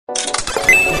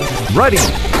Ready,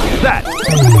 set,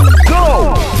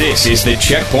 go! This is the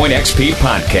Checkpoint XP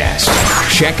Podcast.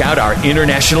 Check out our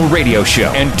international radio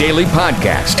show and daily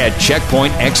podcast at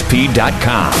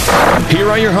checkpointxp.com. Here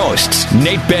are your hosts,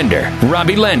 Nate Bender,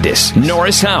 Robbie Landis,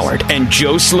 Norris Howard, and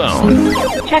Joe Sloan.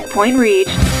 Checkpoint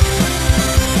reached.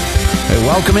 Hey,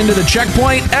 welcome into the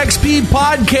Checkpoint XP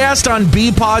Podcast on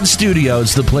B-Pod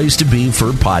Studios, the place to be for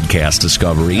podcast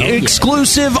discovery.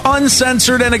 Exclusive,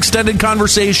 uncensored, and extended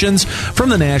conversations from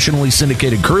the nationally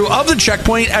syndicated crew of the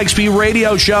Checkpoint XP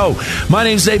radio show. My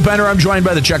name's Nate Bender. I'm joined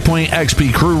by the Checkpoint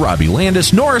XP crew, Robbie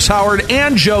Landis, Norris Howard,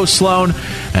 and Joe Sloan.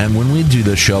 And when we do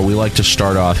this show, we like to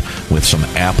start off with some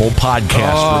Apple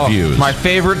Podcast reviews. My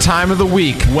favorite time of the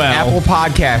week. Well, Apple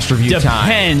Podcast review time.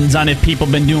 Depends on if people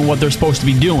have been doing what they're supposed to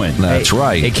be doing. That's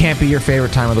right. It can't be your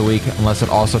favorite time of the week unless it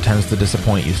also tends to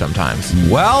disappoint you sometimes.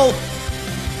 Well,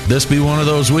 this be one of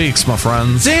those weeks, my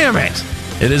friends. Damn it!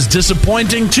 It is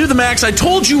disappointing to the max. I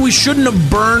told you we shouldn't have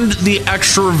burned the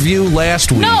extra review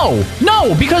last week. No,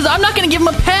 because I'm not going to give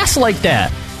them a pass like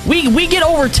that. We get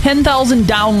over 10,000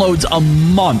 downloads a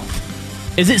month.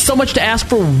 Is it so much to ask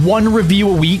for one review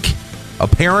a week?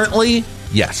 Apparently,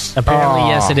 yes. Apparently,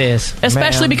 yes, it is.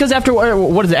 Especially because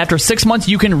after 6 months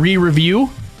you can re-review?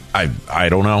 I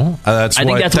don't know. I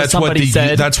think that's what somebody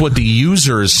said. That's what the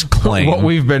users claim. What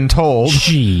we've been told.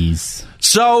 Jeez.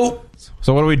 So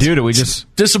what do we do? Do we just...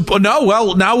 No,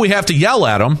 well, now we have to yell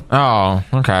at them. Oh,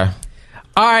 okay.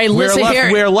 All right, listen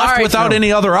here. We're left without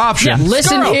any other option. Yeah,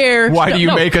 listen here. Why do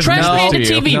you make us Trash Panda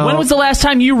TV. No. When was the last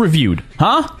time you reviewed?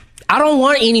 Huh? I don't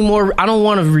want any more. I don't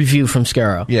want a review from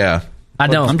Scaro. Yeah. I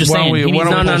don't. I'm just saying, he needs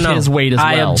to push his weight as well.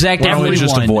 I object. Why don't we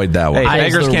just avoid that one? Hey,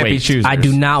 beggars can't be choosers. I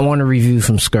do not want a review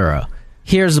from Scuro.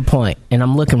 Here's the point, and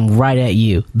I'm looking right at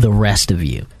you, the rest of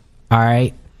you. All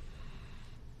right?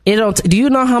 Do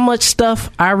you know how much stuff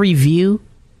I review?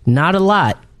 Not a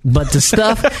lot. But the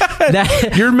stuff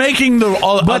that you're making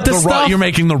you're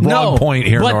making the wrong point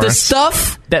here, but Norris. the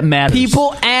stuff that matters.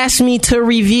 People ask me to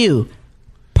review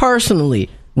personally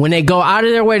when they go out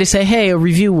of their way to say, "Hey, a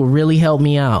review will really help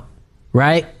me out."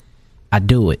 Right? I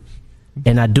do it,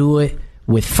 and I do it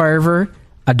with fervor.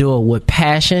 I do it with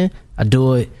passion. I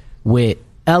do it with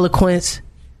eloquence.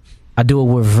 I do it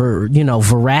with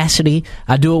veracity.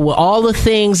 I do it with all the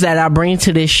things that I bring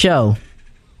to this show.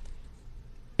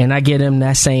 And I get them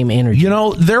that same energy. You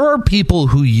know, there are people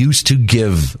who used to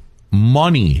give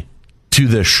money to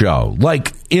this show,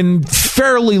 like in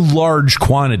fairly large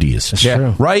quantities. That's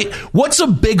true. Right? What's a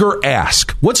bigger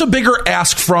ask? What's a bigger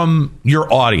ask from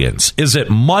your audience? Is it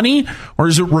money or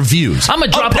is it reviews? I'm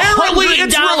gonna drop Apparently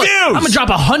it's reviews. I'm gonna drop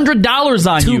 $100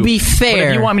 on you. To be fair, but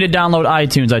if you want me to download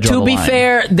iTunes, I draw the line. To be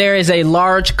fair, there is a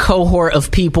large cohort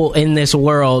of people in this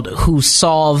world who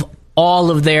solve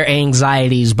all of their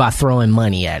anxieties by throwing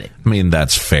money at it. I mean,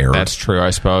 that's fair. That's true, I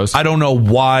suppose. I don't know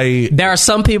why there are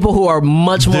some people who are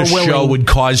much more willing. This show would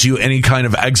cause you any kind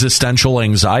of existential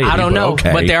anxiety. I don't know,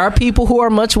 okay. But there are people who are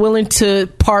much willing to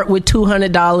part with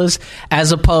 $200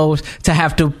 as opposed to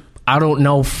have to, I don't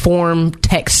know, form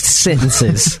text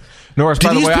sentences. Norris,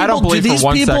 by the way, I don't believe for 1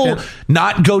 second. Do these people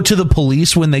not go to the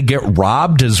police when they get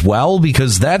robbed as well?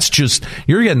 Because that's just,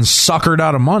 you're getting suckered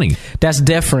out of money. That's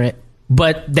different.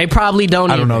 But they probably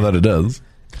don't. I don't know that it is.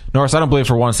 Norris, I don't believe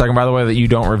for 1 second, by the way, that you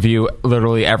don't review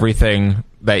literally everything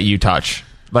that you touch.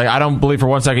 Like, I don't believe for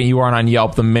 1 second you aren't on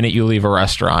Yelp the minute you leave a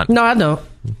restaurant. No, I don't.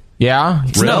 Yeah?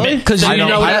 Really? Because have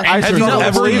you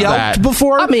ever Yelped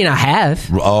before? I mean, I have.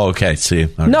 Oh, okay. See,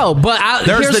 okay. No, but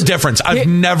there's the difference. I've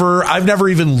never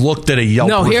even looked at a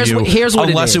Yelp review here's what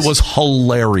unless it was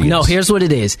hilarious. No, here's what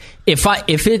it is.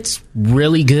 If it's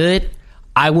really good,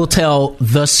 I will tell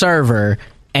the server.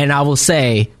 And I will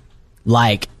say,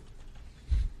 like,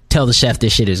 tell the chef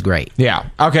this shit is great. Yeah.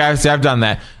 Okay, I've done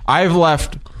that. I've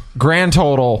left, grand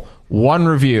total, 1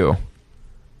 review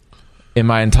in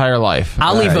my entire life.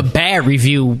 I'll leave a bad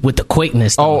review with the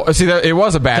quickness, though. Oh, see, it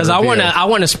was a bad review. Because I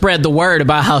want to spread the word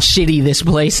about how shitty this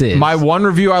place is. My 1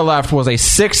 review I left was a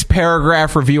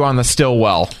 6-paragraph review on the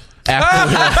Stillwell.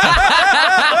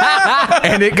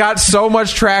 And it got so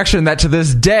much traction that to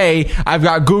this day I've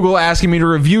got Google asking me to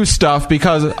review stuff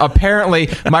because apparently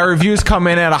my reviews come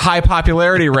in at a high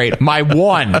popularity rate. My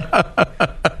 1.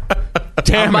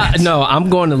 Damn it. No, I'm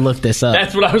going to look this up.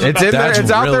 That's what I was It's in there. It's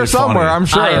out there somewhere, I'm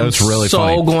sure. That's really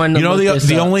funny. Going to you know, look this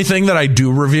the up. only thing that I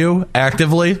do review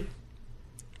actively?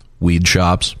 Weed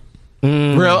shops.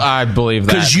 Real? I believe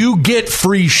that. Because you get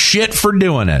free shit for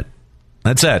doing it.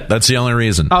 That's it. That's the only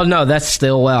reason. Oh, no, that's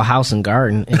Stillwell House and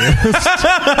Garden. We've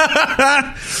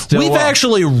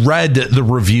actually read the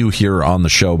review here on the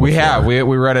show before. We have. We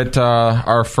read it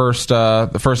the first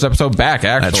episode back,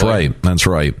 actually. That's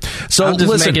right. So I'm just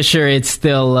listen, making sure it's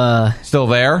still... Still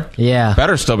there? Yeah.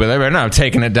 Better still be there. Better not have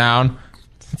taken it down.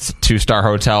 It's a 2-star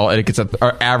hotel. It gets an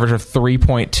average of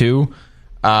 3.2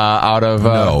 out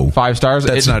of 5 stars.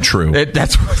 That's not true.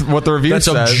 That's what the review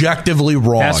says. That's objectively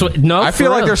wrong. That's what, no, I feel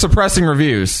for like real. they're suppressing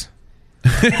reviews.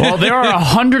 Well, there are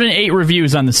 108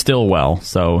 reviews on the Stillwell,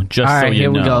 so just All right, so you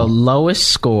here know. we go. Lowest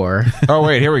score. Oh,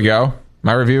 wait, here we go.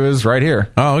 My review is right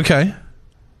here. Oh, okay.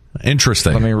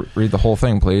 Interesting. Let me read the whole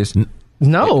thing, please.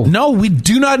 No, we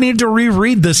do not need to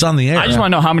reread this on the air. I just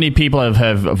want to know how many people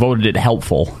have voted it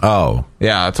helpful. Oh,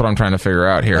 Yeah, that's what I'm trying to figure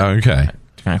out here. okay.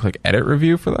 Can I click edit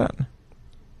review for that?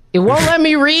 it won't let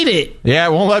me read it. Yeah,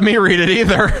 it won't let me read it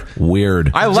either.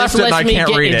 Weird. I left it and I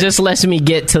can't read It it. just lets me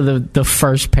get to the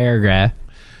first paragraph.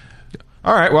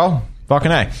 All right, well,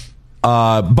 fucking A.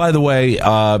 By the way,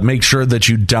 make sure that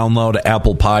you download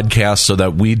Apple Podcasts so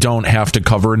that we don't have to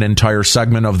cover an entire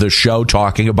segment of the show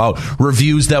talking about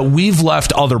reviews that we've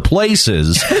left other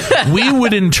places. We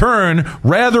would, in turn,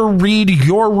 rather read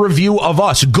your review of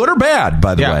us, good or bad,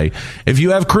 by the way. If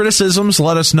you have criticisms,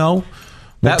 let us know.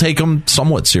 We'll take them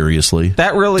somewhat seriously.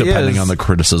 That really depending is. on the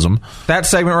criticism. That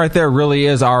segment right there really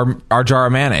is our jar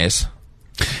of mayonnaise.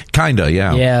 Kinda,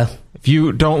 yeah. Yeah. If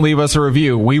you don't leave us a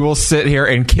review, we will sit here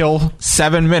and kill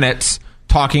 7 minutes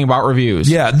talking about reviews.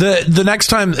 Yeah, the next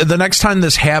time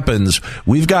this happens,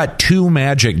 we've got 2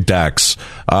 magic decks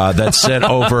that sit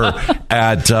over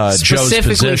at Joe's Specifically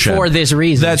position for this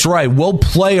reason. That's right. We'll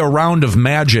play a round of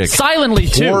magic Silently,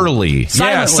 too. poorly.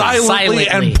 Yeah, silently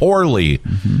and poorly.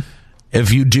 Mm-hmm.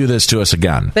 If you do this to us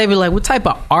again, They'd be like, what type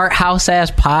of art house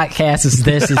ass podcast is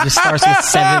this? It just starts with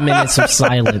 7 minutes of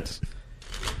silence.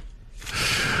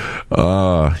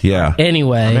 yeah.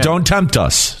 Anyway. Don't tempt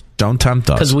us. Don't tempt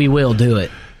us. Because we will do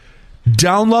it.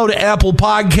 Download Apple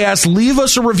Podcasts. Leave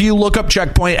us a review. Look up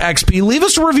Checkpoint XP. Leave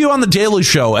us a review on The Daily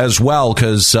Show as well,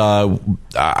 because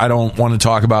I don't want to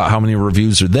talk about how many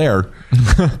reviews are there.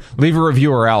 Leave a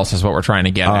review or else is what we're trying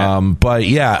to get at. But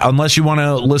yeah, unless you want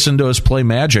to listen to us play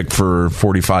Magic for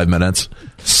 45 minutes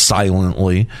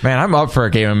silently. Man, I'm up for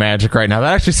a game of Magic right now.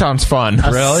 That actually sounds fun.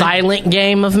 A silent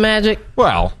game of Magic?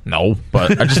 Well, no,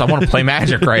 but I want to play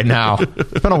Magic right now.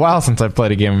 It's been a while since I've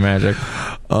played a game of Magic.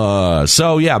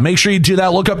 So yeah, make sure you do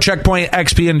that. Look up Checkpoint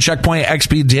XP and Checkpoint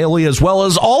XP Daily, as well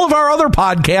as all of our other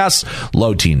podcasts: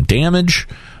 Low Team Damage,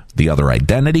 The Other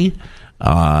Identity,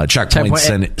 Checkpoint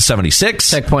 76,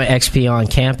 Checkpoint XP on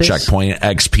campus, Checkpoint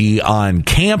XP on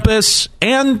campus,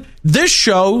 and this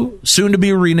show, soon to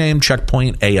be renamed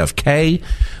Checkpoint AFK.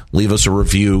 Leave us a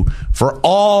review for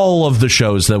all of the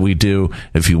shows that we do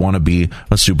if you want to be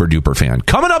a super duper fan.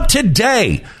 Coming up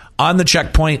today on the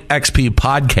Checkpoint XP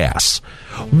podcast,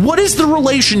 what is the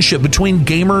relationship between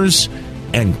gamers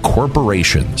and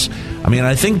corporations? I mean,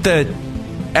 I think that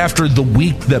after the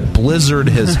week that Blizzard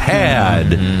has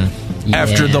had,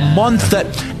 after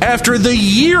the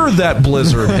year that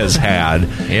Blizzard has had,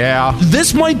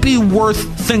 this might be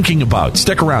worth thinking about.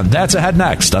 Stick around. That's ahead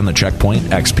next on the Checkpoint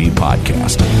XP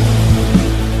podcast.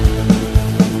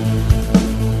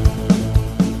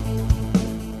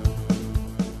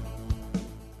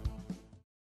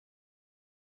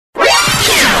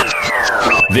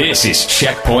 This is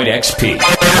Checkpoint XP,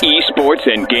 esports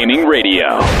and gaming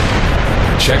radio.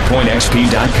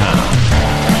 CheckpointXP.com.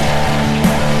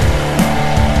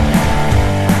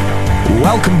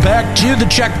 Welcome back to the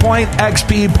Checkpoint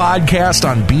XP podcast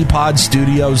on BPod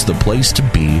Studios, the place to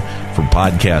be for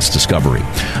podcast discovery.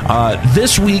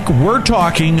 This week, we're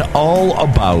talking all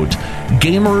about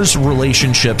gamers'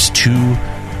 relationships to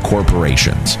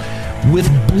corporations. With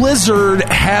Blizzard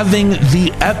having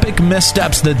the epic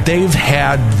missteps that they've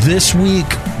had this week,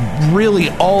 really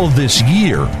all of this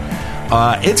year,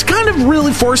 it's kind of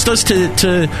really forced us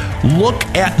to look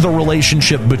at the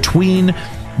relationship between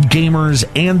gamers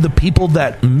and the people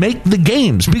that make the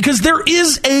games, because there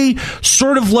is a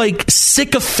sort of like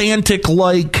sycophantic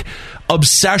like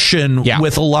obsession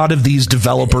with a lot of these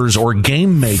developers or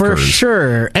game makers, for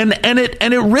sure, and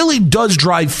it really does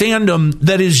drive fandom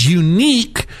that is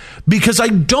unique, because I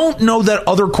don't know that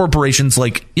other corporations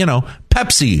like,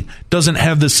 Pepsi doesn't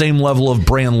have the same level of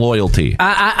brand loyalty.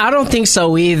 I don't think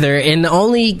so either. And the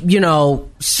only,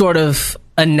 sort of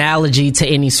analogy to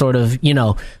any sort of,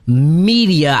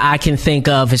 media I can think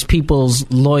of is people's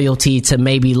loyalty to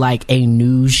maybe like a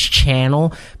news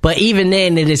channel. But even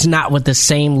then, it is not with the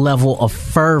same level of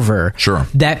fervor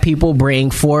that people bring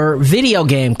for video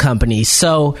game companies.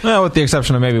 So, well, with the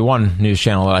exception of maybe one news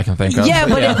channel that I can think of.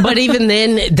 Yeah, but even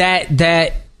then,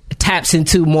 that taps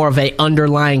into more of a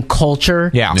underlying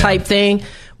culture type thing.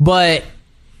 But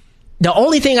the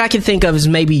only thing I can think of is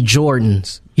maybe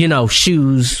Jordans,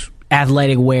 shoes,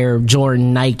 athletic wear,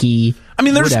 Jordan, Nike. I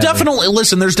mean, there's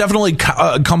definitely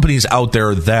companies out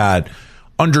there that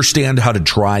understand how to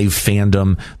drive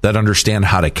fandom, that understand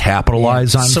how to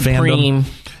capitalize on Supreme. fandom.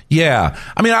 Yeah.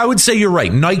 I mean, I would say you're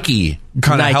right. Nike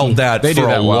kind of held that for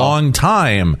a long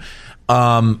time.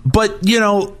 But,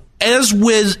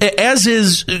 as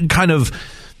is kind of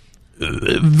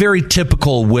very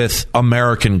typical with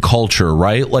American culture,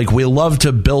 right? Like, we love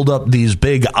to build up these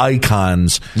big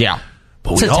icons. Yeah.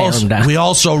 But we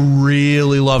also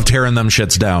really love tearing them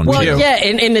shits down. Well, yeah,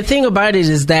 and the thing about it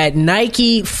is that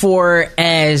Nike, for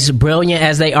as brilliant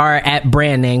as they are at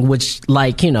branding, which,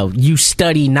 you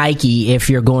study Nike if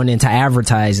you're going into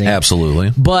advertising. Absolutely.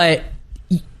 But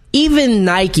even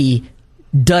Nike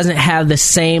doesn't have the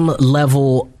same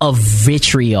level of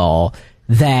vitriol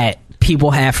that people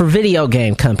have for video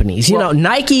game companies.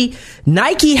 Nike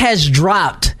has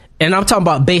dropped, and I'm talking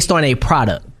about based on a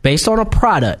product. Based on a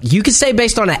product. You could say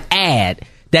based on an ad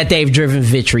that they've driven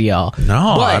vitriol.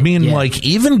 No, but, I mean,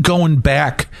 even going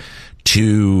back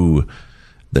to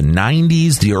the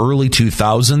 90s, the early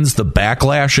 2000s, the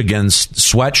backlash against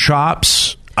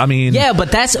sweatshops. I mean, yeah,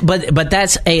 but that's a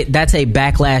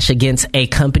backlash against a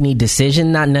company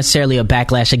decision, not necessarily a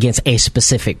backlash against a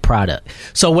specific product.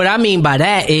 So what I mean by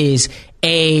that is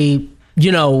a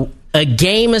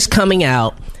game is coming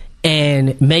out,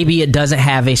 and maybe it doesn't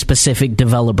have a specific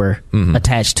developer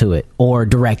attached to it or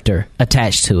director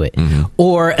attached to it.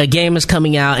 Or a game is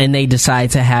coming out and they decide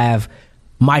to have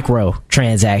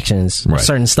microtransactions, a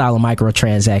certain style of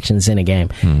microtransactions in a game.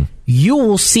 You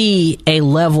will see a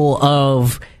level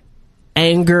of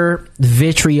anger,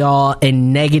 vitriol,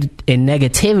 and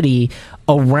negativity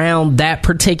around that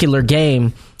particular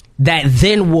game that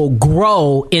then will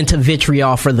grow into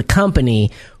vitriol for the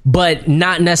company, but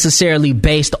not necessarily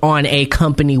based on a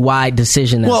company-wide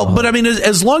decision. Well, but I mean,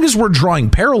 as long as we're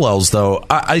drawing parallels, though,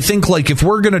 I think, like, if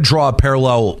we're going to draw a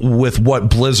parallel with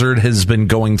what Blizzard has been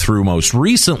going through most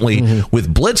recently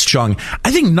with Blitzchung,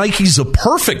 I think Nike's a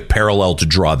perfect parallel to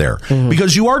draw there,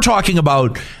 because you are talking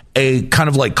about a kind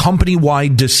of like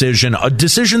company-wide decision, a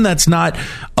decision that's not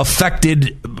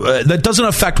affected, that doesn't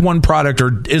affect one product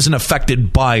or isn't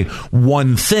affected by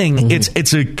one thing.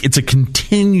 It's a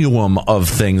continuum of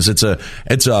things. It's a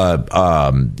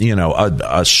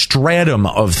stratum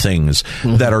of things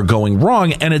that are going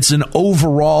wrong, and it's an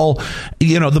overall,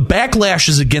 the backlash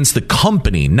is against the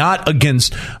company, not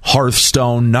against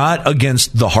Hearthstone, not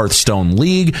against the Hearthstone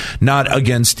League, not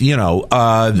against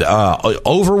Overwatch.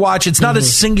 It's not a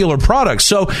singular product.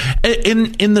 So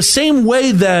in the same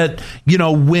way that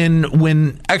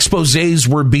when exposés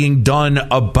were being done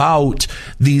about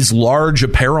these large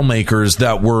apparel makers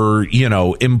that were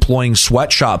employing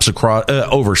sweatshops across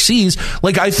overseas,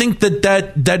 like, I think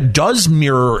that does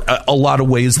mirror a lot of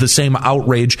ways the same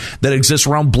outrage that exists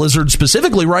around Blizzard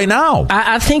specifically right now.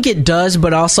 I think it does,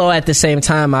 but also at the same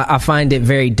time I find it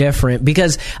very different,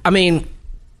 because I mean,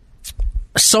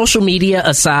 social media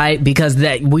aside, because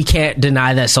that we can't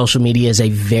deny that social media is a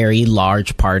very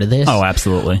large part of this. Oh,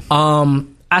 absolutely.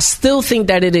 I still think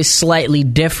that it is slightly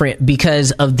different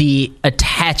because of the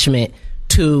attachment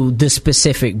to the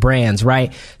specific brands,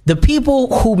 right? The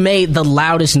people who made the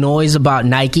loudest noise about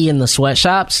Nike and the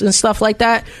sweatshops and stuff like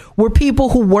that were people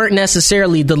who weren't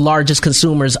necessarily the largest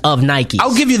consumers of Nike.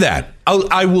 I'll give you that.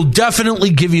 I will definitely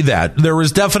give you that. There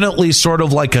was definitely sort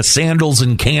of like a sandals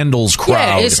and candles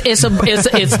crowd. Yeah, it's the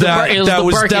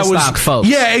Birkenstock folks.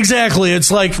 Yeah, exactly.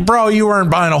 It's like, bro, you weren't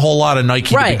buying a whole lot of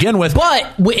Nike to begin with.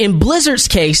 But in Blizzard's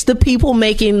case, the people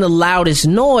making the loudest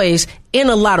noise, in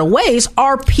a lot of ways,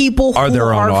 are people who are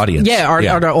their own audience. Yeah, are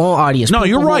their own audience. No,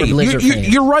 you're right.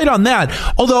 You're right on that.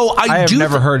 Although I have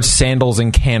never heard sandals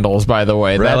and candles, by the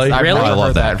way. Really? I've never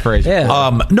heard that phrase.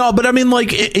 Yeah. No, but I mean,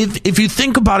 like, if you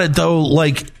think about it, though,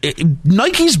 like,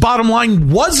 Nike's bottom line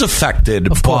was affected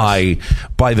by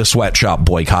the sweatshop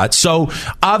boycott. So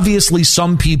obviously,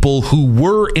 some people who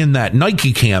were in that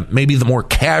Nike camp, maybe the more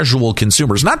casual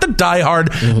consumers, not the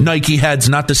diehard Nike heads,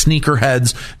 not the sneaker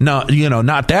heads, not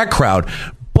that crowd.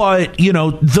 But,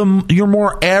 your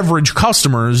more average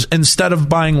customers, instead of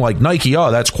buying like Nike, oh,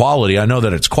 that's quality, I know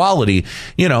that it's quality,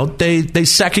 they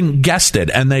second guessed it,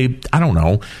 and they, I don't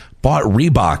know, bought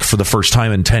Reebok for the first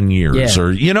time in 10 years,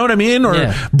 or you know what I mean,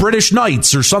 or British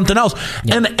Knights or something else.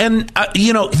 And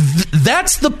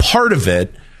that's the part of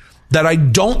it that I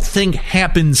don't think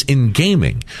happens in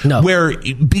gaming, where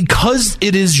because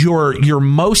it is your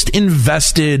most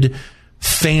invested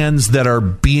fans that are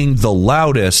being the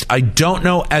loudest. I don't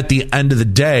know at the end of the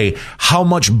day how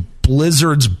much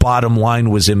Blizzard's bottom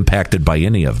line was impacted by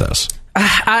any of this.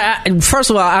 First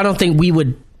of all, I don't think we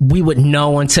would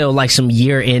know until like some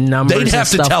year-end numbers. They'd have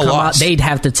to tell us. They'd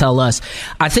have to tell us.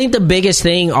 I think the biggest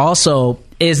thing also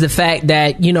is the fact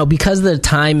that, because of the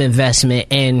time investment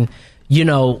and,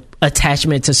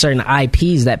 attachment to certain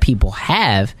IPs that people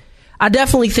have, I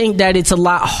definitely think that it's a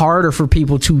lot harder for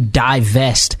people to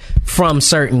divest from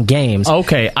certain games.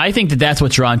 Okay, I think that's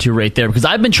what you're onto right there, because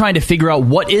I've been trying to figure out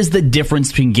what is the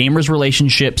difference between gamers'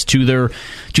 relationships to their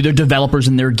developers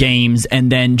and their games,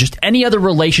 and then just any other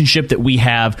relationship that we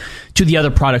have to the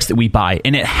other products that we buy.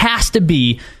 And it has to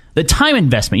be the time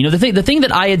investment. The thing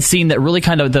that I had seen that really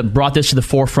kind of that brought this to the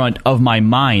forefront of my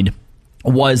mind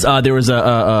was there was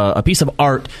a piece of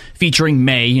art featuring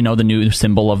May, the new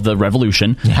symbol of the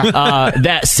revolution,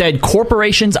 that said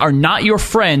corporations are not your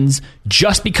friends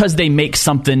just because they make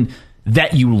something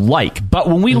that you like. But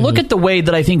when we look at the way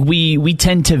that I think we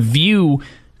tend to view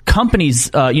companies,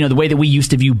 the way that we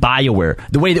used to view BioWare,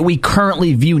 the way that we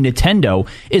currently view Nintendo,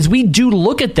 is we do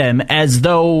look at them as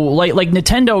though, like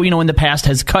Nintendo, in the past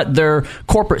has cut their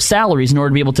corporate salaries in order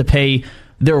to be able to pay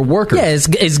their workers.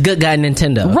 Yeah, it's good guy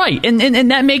Nintendo. Right, and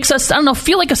that makes us, I don't know,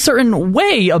 feel like a certain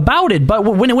way about it. But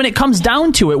when it comes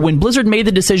down to it, when Blizzard made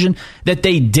the decision that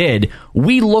they did,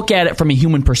 we look at it from a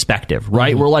human perspective,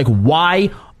 right? We're like, why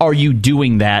are you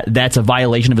doing that? That's a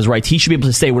violation of his rights. He should be able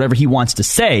to say whatever he wants to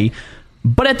say.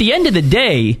 But at the end of the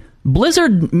day,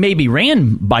 Blizzard may be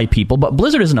ran by people, but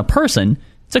Blizzard isn't a person.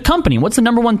 It's a company. What's the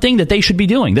number one thing that they should be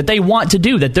doing, that they want to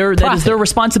do, that is their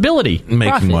responsibility?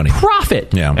 Making money.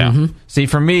 Profit. Yeah. Mm-hmm. See,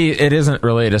 for me, it isn't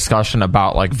really a discussion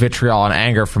about like vitriol and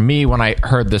anger. For me, when I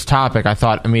heard this topic, I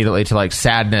thought immediately to like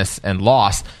sadness and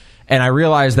loss. And I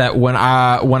realized that when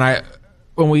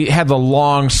we had the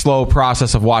long, slow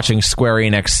process of watching Square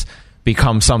Enix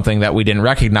become something that we didn't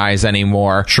recognize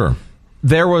anymore. Sure.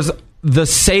 There was the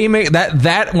same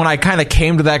that when I kind of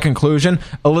came to that conclusion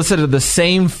elicited the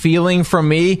same feeling from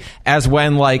me as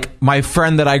when like my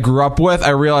friend that I grew up with,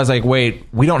 I realized like, wait,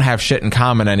 we don't have shit in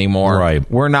common anymore. Right.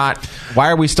 We're not.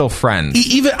 Why are we still friends?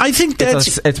 Even I think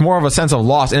that's it's more of a sense of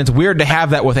loss, and it's weird to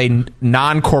have that with a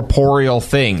non-corporeal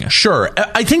thing. Sure.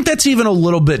 I think that's even a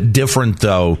little bit different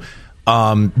though.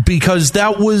 Because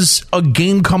that was a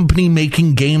game company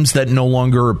making games that no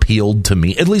longer appealed to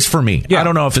me, at least for me. Yeah. I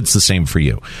don't know if it's the same for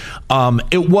you.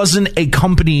 It wasn't a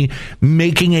company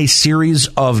making a series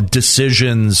of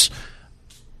decisions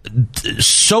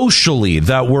socially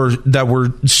that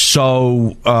were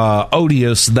so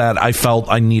odious that I felt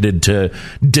I needed to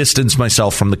distance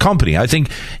myself from the company. I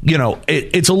think,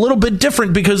 it's a little bit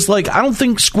different because, like, I don't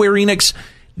think Square Enix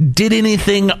did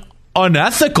anything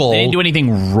unethical. They didn't do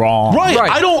anything wrong, right?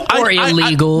 I don't, or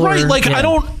illegal, right? Like yeah. I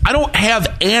don't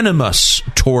have animus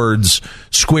towards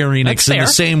Square Enix in the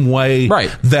same way,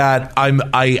 right? That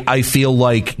I feel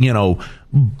like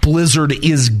Blizzard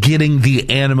is getting the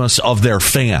animus of their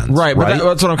fans, right? But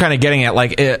that's what I'm kind of getting at.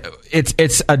 Like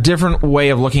it's a different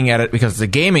way of looking at it because it's a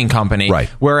gaming company, right?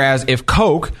 Whereas if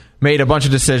Coke made a bunch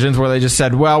of decisions where they just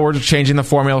said, well, we're just changing the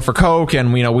formula for Coke,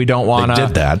 and we don't want to. They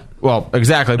did that. Well,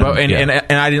 exactly. But and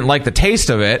I didn't like the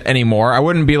taste of it anymore. I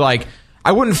wouldn't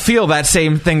feel that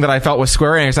same thing that I felt with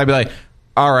Square Enix. I'd be like,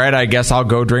 all right, I guess I'll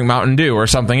go drink Mountain Dew or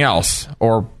something else,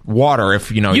 or water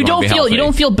if you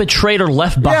don't feel betrayed or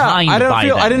left behind.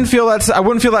 I wouldn't feel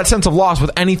that sense of loss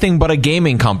with anything but a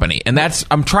gaming company, and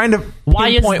I'm trying to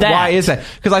pinpoint why is that?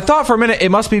 Because I thought for a minute it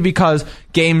must be because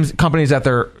games companies at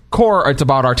their core, it's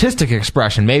about artistic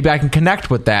expression. Maybe I can connect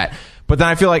with that, but then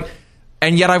I feel like,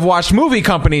 and yet I've watched movie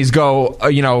companies go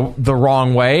the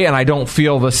wrong way, and I don't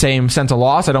feel the same sense of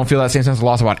loss. I don't feel that same sense of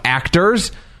loss about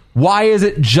actors. Why is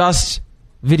it just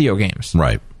video games?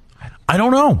 Right. I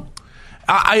don't know.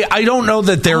 I don't know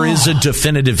that there is a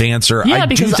definitive answer. Yeah, I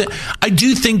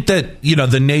do think that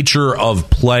the nature of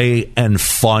play and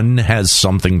fun has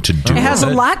something to do with it. It has a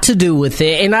lot to do with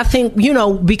it. And I think,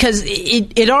 because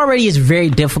it already is very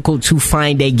difficult to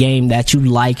find a game that you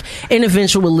like and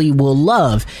eventually will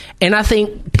love. And I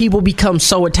think people become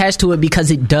so attached to it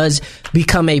because it does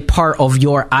become a part of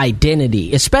your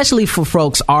identity, especially for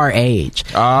folks our age.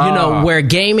 Where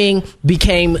gaming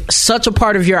became such a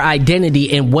part of your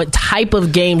identity, and what type of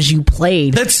games you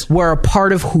played were a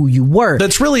part of who you were.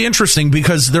 That's really interesting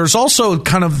because there's also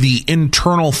kind of the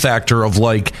internal factor of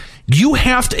like, you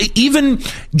have to, even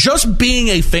just being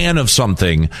a fan of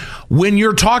something, when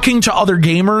you're talking to other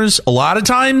gamers, a lot of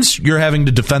times you're having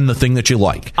to defend the thing that you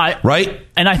like, right?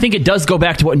 And I think it does go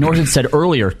back to what Norton said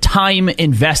earlier, time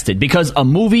invested, because a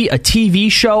movie, a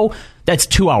TV show, that's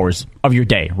 2 hours of your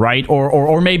day, right?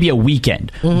 Or maybe a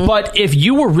weekend. But if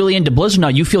you were really into Blizzard now,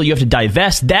 you feel you have to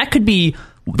divest, that could be...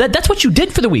 That's what you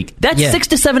did for the week. That's 6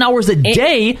 to 7 hours a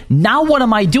day. Now what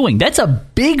am I doing? That's a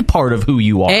big part of who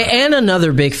you are. And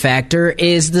another big factor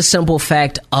is the simple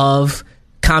fact of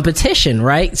competition,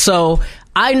 right? So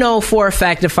I know for a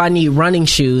fact if I need running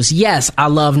shoes, yes, I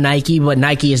love Nike, but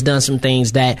Nike has done some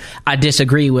things that I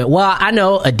disagree with. Well, I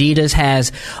know Adidas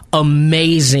has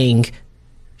amazing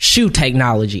shoe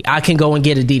technology. I can go and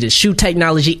get Adidas shoe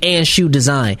technology and shoe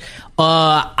design.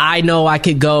 I know I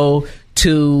could go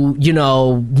to,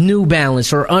 New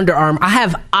Balance or Under Armour. I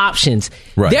have options.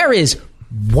 Right. There is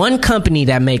one company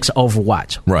that makes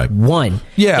Overwatch. Right. One.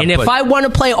 Yeah. And if I want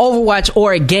to play Overwatch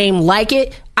or a game like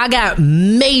it, I got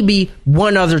maybe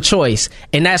one other choice,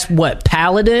 and that's what,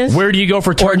 Paladins? Where do you go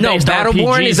for turn-based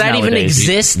Battleborn? RPGs Does that even nowadays?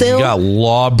 exist still? You got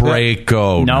Lawbreak.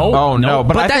 No. Oh, no.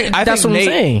 But I that's think what I'm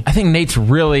saying. I think Nate's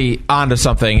really onto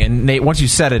something. And Nate, once you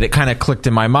said it, it kind of clicked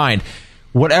in my mind.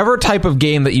 Whatever type of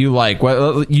game that you like,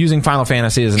 using Final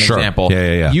Fantasy as an example,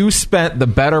 you spent the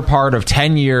better part of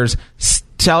 10 years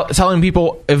telling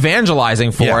people,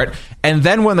 evangelizing for it, and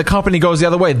then when the company goes the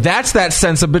other way, that's that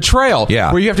sense of betrayal,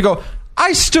 where you have to go,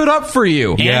 I stood up for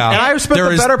you. Yeah. And I've spent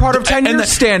the better part of 10 years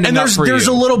standing up for you. There's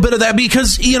a little bit of that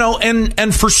because,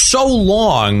 and for so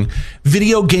long,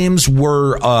 video games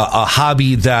were a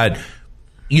hobby that,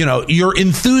 your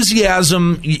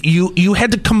enthusiasm, you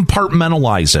had to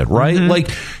compartmentalize it, right? Like,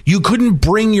 you couldn't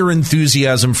bring your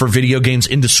enthusiasm for video games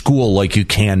into school like you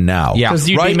can now. Yeah. Because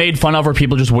you'd be made fun of or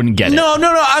people just wouldn't get it. No.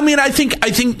 I mean, I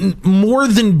think more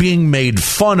than being made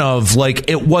fun of, like,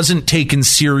 it wasn't taken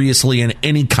seriously in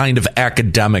any kind of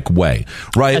academic way,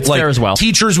 right? That's like, fair as well.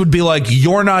 Teachers would be like,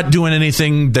 you're not doing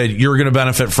anything that you're going to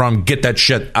benefit from. Get that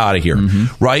shit out of here,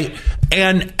 right?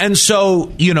 And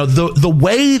so, the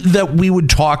way that we would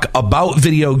talk about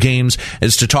video games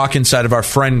is to talk inside of our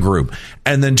friend group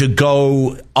and then to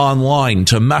go online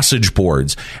to message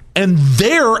boards. And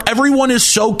there, everyone is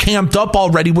so camped up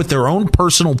already with their own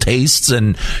personal tastes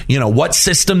and, what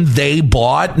system they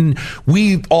bought. And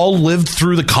we all lived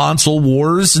through the console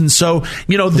wars. And so,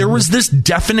 there was this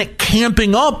definite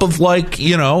camping up of like,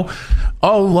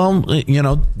 oh, well,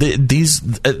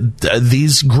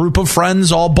 these group of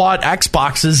friends all bought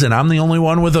Xboxes and I'm the only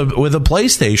one with a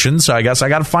PlayStation. So I guess I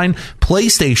got to find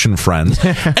PlayStation friends.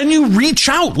 And you reach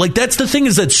out. Like, that's the thing,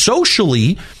 is that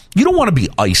socially, you don't want to be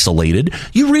isolated.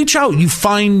 You reach out, you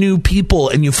find new people,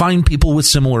 and you find people with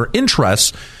similar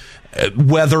interests,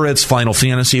 whether it's Final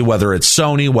Fantasy, whether it's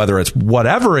Sony, whether it's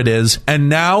whatever it is. And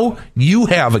now you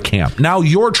have a camp. Now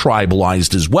you're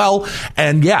tribalized as well.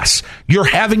 And yes, you're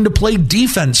having to play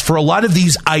defense for a lot of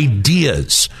these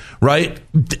ideas, right?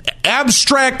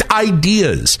 Abstract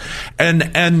ideas.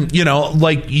 And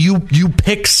like you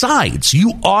pick sides.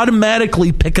 You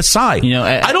automatically pick a side.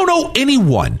 I don't know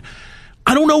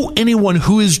anyone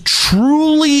who is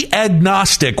truly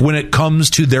agnostic when it comes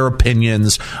to their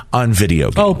opinions on video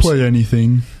games. I'll play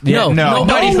anything.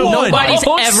 Nobody's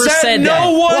ever said that.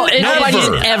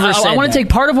 I want to take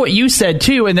part of what you said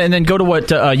too, and then go to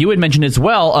what you had mentioned as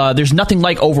well. There's nothing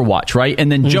like Overwatch, right? And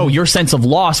then Joe, your sense of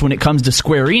loss when it comes to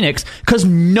Square Enix, because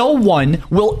no one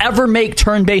will ever make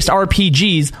turn-based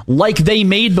RPGs like they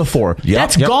made before.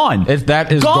 That's gone.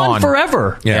 That is gone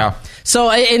forever. Yeah. So,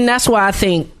 and that's why I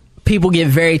think people get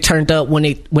very turned up when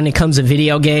it comes to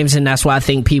video games, and that's why I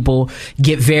think people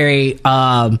get very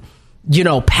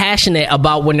passionate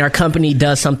about when their company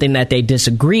does something that they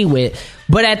disagree with,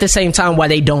 but at the same time why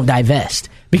they don't divest,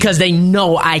 because they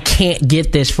know I can't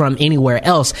get this from anywhere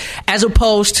else, as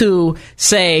opposed to,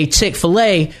 say,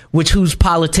 Chick-fil-A, whose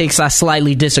politics I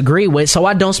slightly disagree with, so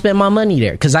I don't spend my money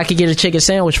there because I could get a chicken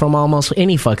sandwich from almost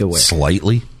any fucking where.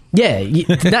 Slightly? Yeah,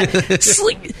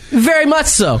 very much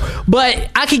so. But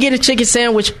I could get a chicken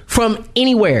sandwich from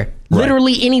anywhere,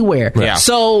 literally anywhere. Yeah.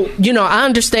 So, I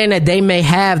understand that they may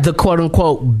have the quote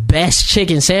unquote best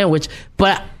chicken sandwich,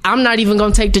 but I'm not even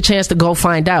going to take the chance to go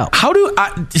find out.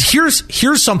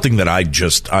 Here's something that I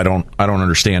don't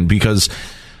understand, because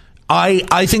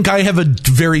I think I have a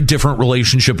very different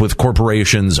relationship with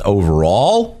corporations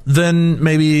overall than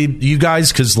maybe you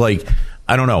guys, because, like,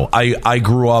 I don't know. I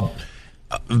grew up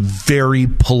very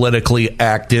politically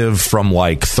active from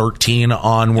like 13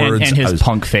 onwards. And his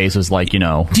punk phase was like,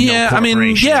 yeah, I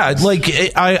mean, yeah,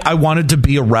 like I wanted to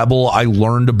be a rebel. I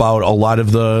learned about a lot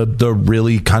of the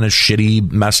really kind of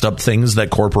shitty, messed up things that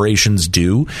corporations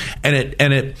do, and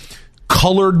it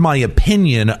colored my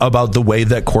opinion about the way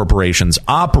that corporations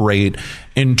operate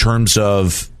in terms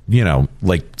of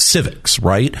like civics,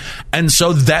 right? And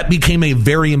so that became a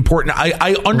very important.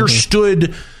 I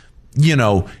understood.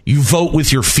 You vote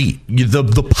with your feet.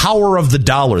 The power of the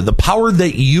dollar, the power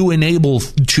that you enable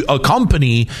to a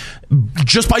company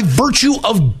just by virtue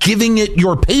of giving it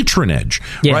your patronage,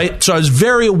 right? So I was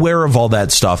very aware of all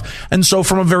that stuff. And so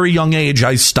from a very young age,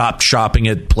 I stopped shopping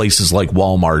at places like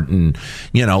Walmart and,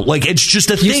 like it's just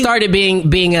a thing. You started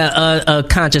being a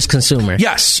conscious consumer.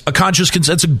 Yes, a conscious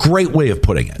consumer. That's a great way of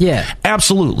putting it. Yeah.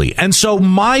 Absolutely. And so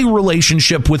my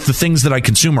relationship with the things that I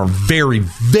consume are very,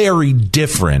 very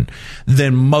different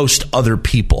than most other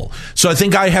people. So I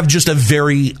think I have just a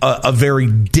very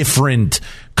different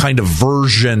kind of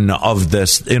version of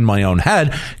this in my own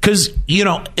head, because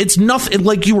it's nothing,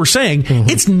 like you were saying,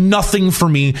 it's nothing for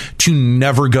me to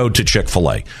never go to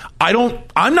Chick-fil-A.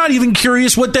 I'm not even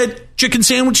curious what that chicken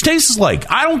sandwich tastes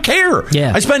like. I don't care.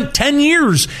 I spent 10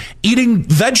 years eating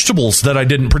vegetables that I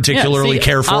didn't particularly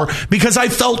care for because I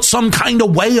felt some kind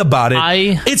of way about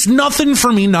it. It's nothing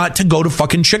for me not to go to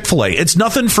fucking Chick-fil-A. It's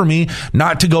nothing for me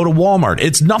not to go to Walmart.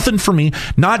 It's nothing for me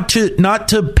not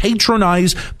to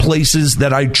patronize places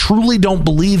that I truly don't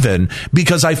believe in,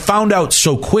 because I found out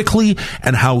so quickly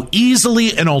and how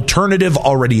easily an alternative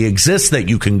already exists that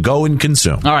you can go and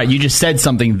consume. All right, you just said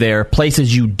something there,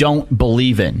 places you don't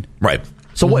believe in. Right.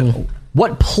 So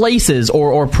what places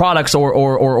or products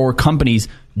or companies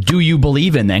do you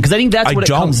believe in then? Because I think that's what it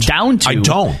comes down to. I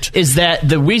don't. Is that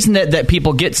the reason that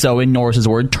people get so, in Norris's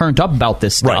word, turned up about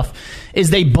this stuff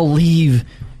is they believe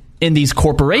in these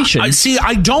corporations.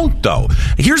 I don't, though.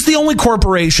 Here's the only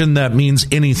corporation that means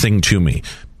anything to me.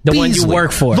 The one you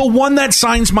work for. The one that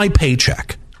signs my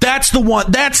paycheck. That's the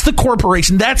one. That's the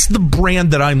corporation. That's the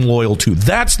brand that I'm loyal to.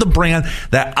 That's the brand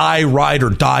that I ride or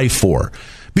die for,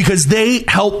 because they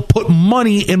help put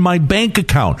money in my bank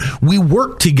account. We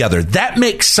work together. That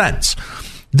makes sense.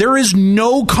 There is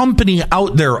no company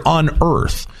out there on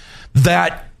earth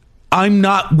that I'm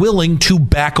not willing to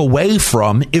back away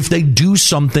from if they do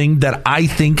something that I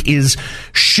think is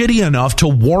shitty enough to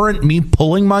warrant me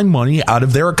pulling my money out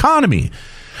of their economy.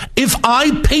 If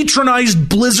I patronized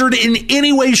Blizzard in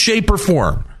any way, shape, or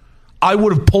form, I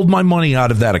would have pulled my money out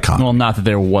of that account. Well, not that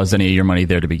there was any of your money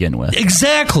there to begin with.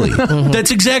 Exactly. That's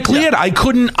exactly it. I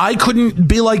couldn't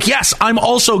be like, yes, I'm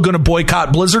also going to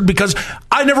boycott Blizzard because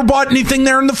I never bought anything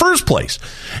there in the first place.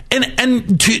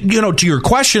 And to your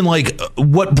question, like,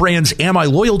 what brands am I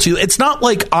loyal to? It's not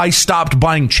like I stopped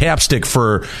buying chapstick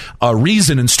for a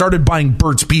reason and started buying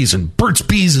Burt's Bees, and Burt's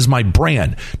Bees is my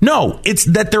brand. No, it's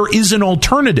that there is an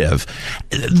alternative.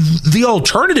 The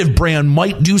alternative brand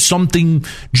might do something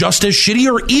just as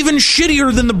shitty or even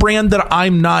shittier than the brand that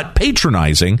I'm not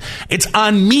patronizing. It's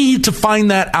on me to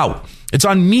find that out. It's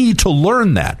on me to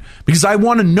learn that, because I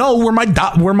want to know where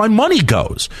my money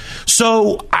goes.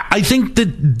 So I think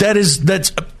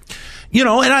that's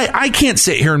and I can't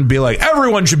sit here and be like,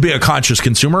 everyone should be a conscious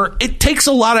consumer. It takes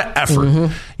a lot of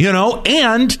effort,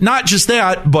 and not just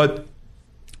that, but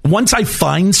once I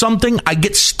find something, I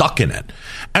get stuck in it.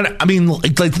 And I mean,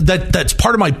 like that's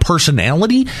part of my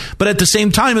personality. But at the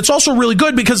same time, it's also really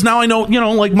good because now I know,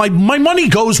 like my money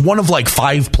goes one of like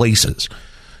 5 places.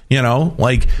 I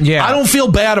don't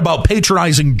feel bad about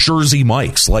patronizing Jersey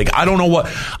Mike's. Like, I don't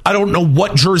know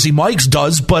what Jersey Mike's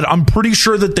does, but I'm pretty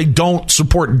sure that they don't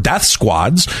support death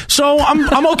squads. So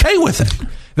I'm okay with it.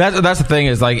 That's the thing,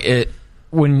 is like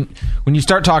when you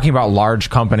start talking about large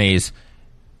companies,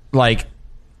 like,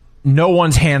 no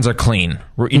one's hands are clean.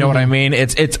 You know what I mean?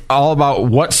 It's all about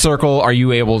what circle are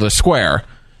you able to square.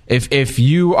 If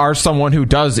you are someone who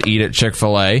does eat at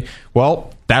Chick-fil-A,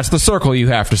 well, that's the circle you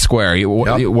have to square.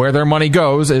 Where their money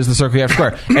goes is the circle you have to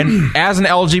square. And as an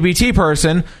LGBT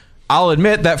person, I'll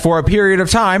admit that for a period of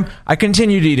time, I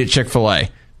continued to eat at Chick-fil-A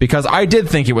because I did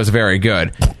think it was very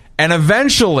good. And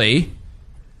eventually,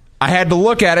 I had to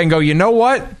look at it and go, you know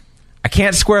what? I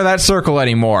can't square that circle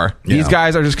anymore. Yeah. These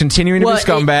guys are just continuing to be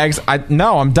scumbags.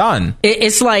 I'm done.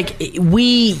 It's like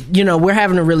we're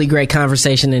having a really great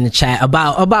conversation in the chat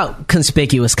about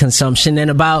conspicuous consumption and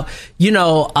about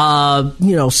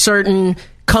certain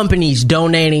companies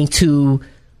donating to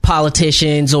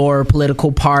politicians or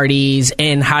political parties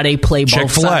and how they play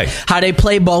both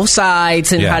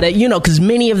sides, and how they because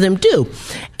many of them do.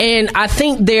 And I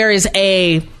think there is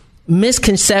a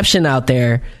misconception out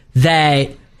there that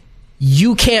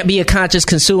you can't be a conscious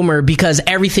consumer because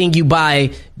everything you buy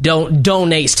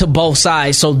donates to both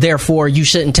sides. So therefore, you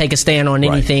shouldn't take a stand on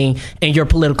anything, and your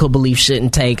political beliefs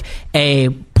shouldn't take a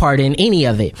part in any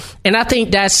of it. And I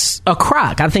think that's a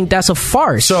crock. I think that's a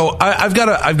farce. So I've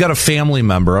got a family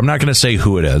member. I'm not going to say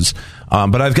who it is,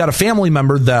 but I've got a family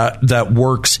member that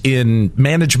works in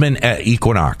management at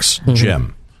Equinox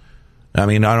Gym. I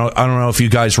mean, I don't know if you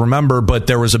guys remember, but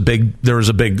there was a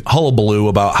big hullabaloo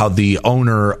about how the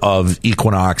owner of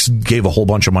Equinox gave a whole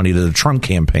bunch of money to the Trump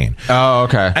campaign. Oh,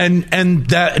 okay. And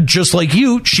that, just like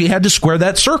you, she had to square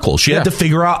that circle. She had to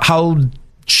figure out how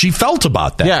she felt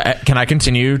about that. Yeah, can I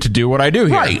continue to do what I do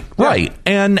here? Right.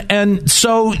 And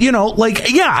so,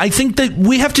 I think that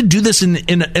we have to do this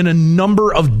in a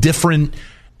number of different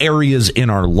areas in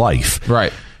our life.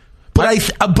 Right.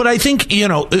 But I think,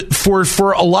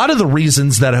 for a lot of the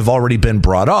reasons that have already been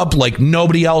brought up, like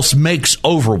nobody else makes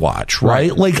Overwatch,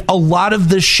 right? Like a lot of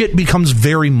this shit becomes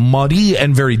very muddy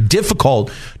and very difficult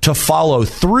to follow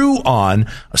through on,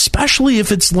 especially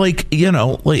if it's like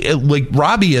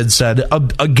Robbie had said,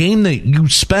 a game that you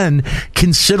spend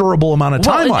considerable amount of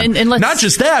time on. And not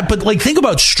just that, but like think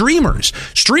about streamers.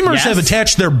 Streamers have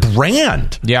attached their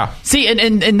brand. Yeah. See,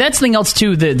 and that's something else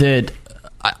too that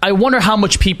I wonder how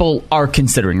much people are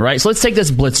considering, right? So let's take this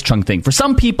Blitzchung thing. For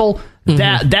some people,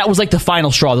 that was like the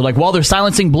final straw. They're like, well, they're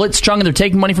silencing Blitzchung and they're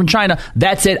taking money from China.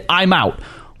 That's it. I'm out.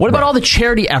 What about all the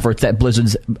charity efforts that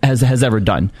Blizzard has ever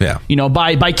done? Yeah.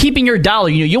 By keeping your dollar,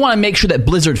 you want to make sure that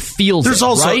Blizzard feels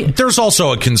right? There's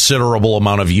also a considerable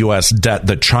amount of U.S. debt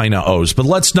that China owes, but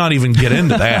let's not even get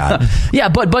into that. Yeah,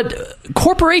 but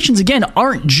corporations, again,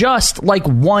 aren't just like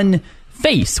one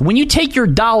face. When you take your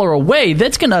dollar away,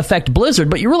 that's going to affect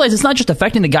Blizzard, but you realize it's not just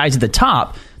affecting the guys at the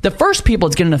top. The first people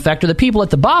it's going to affect are the people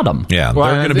at the bottom. Yeah,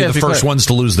 they're going to be the first ones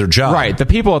to lose their job. Right, the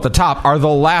people at the top are the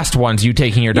last ones you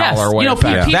taking your dollar away.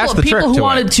 That's the trick who to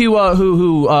wanted it.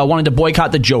 who wanted to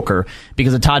boycott the Joker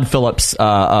because of Todd Phillips'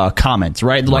 comments.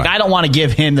 Right, like I don't want to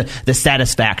give him the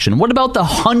satisfaction. What about the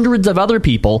hundreds of other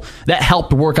people that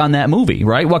helped work on that movie?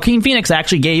 Right, Joaquin Phoenix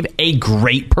actually gave a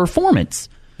great performance.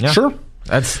 Yeah. Sure,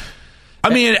 that's.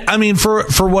 I mean,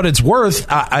 for what it's worth,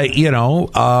 I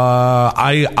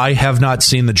have not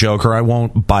seen the Joker. I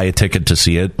won't buy a ticket to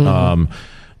see it.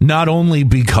 Not only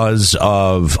because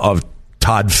of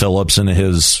Todd Phillips and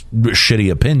his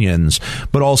shitty opinions,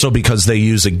 but also because they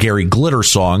use a Gary Glitter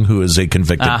song, who is a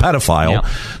convicted pedophile. Yeah.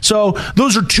 So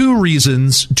those are two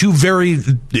reasons, two very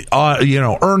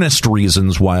earnest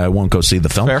reasons why I won't go see the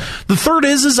film. Fair. The third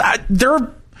is there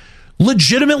are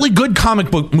legitimately good comic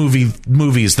book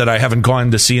movies that I haven't gone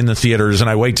to see in the theaters,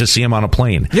 and I wait to see them on a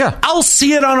plane. Yeah. I'll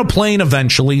see it on a plane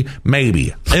eventually,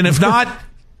 maybe. And if not,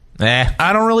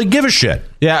 I don't really give a shit.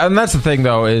 Yeah, and that's the thing,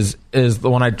 though, is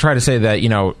when I try to say that,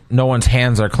 no one's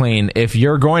hands are clean, if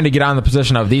you're going to get on the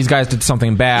position of these guys did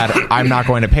something bad, I'm not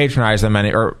going to patronize them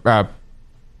patronize?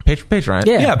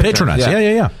 Yeah, patronize.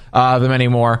 Yeah. Them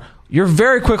anymore. You're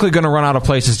very quickly going to run out of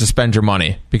places to spend your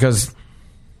money, because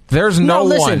there's no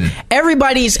listen, one.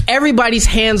 Everybody's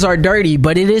hands are dirty,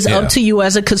 but it is up to you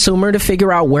as a consumer to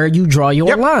figure out where you draw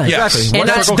your line. Yes. And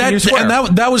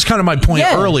that was kind of my point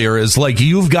earlier, is like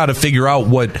you've got to figure out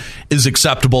what is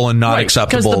acceptable and not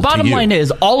acceptable. Because the bottom line is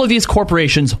all of these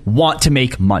corporations want to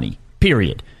make money,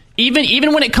 period.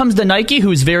 Even when it comes to Nike,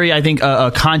 who's very, I think,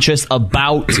 conscious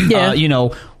about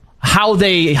how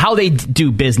they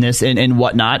do business and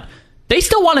whatnot, they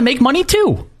still want to make money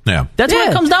too. Yeah, that's what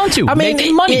it comes down to.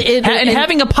 Making money and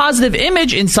having a positive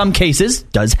image in some cases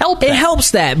does help. It helps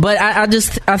that, but I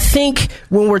think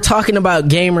when we're talking about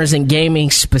gamers and gaming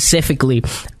specifically,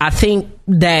 I think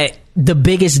that the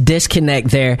biggest disconnect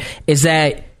there is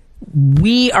that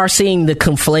we are seeing the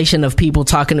conflation of people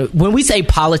talking. When we say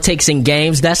politics in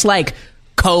games, that's like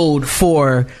code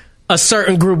for a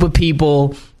certain group of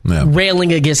people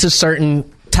railing against a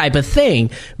certain type of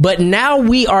thing. But now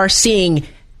we are seeing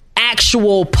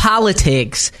actual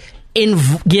politics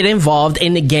get involved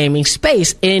in the gaming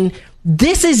space, and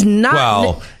this is not.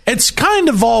 Well, it's kind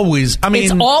of always. I mean,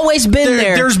 it's always been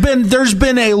there. There's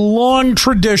been a long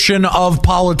tradition of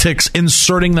politics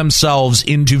inserting themselves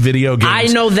into video games. I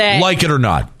know that, like it or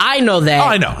not. I know that.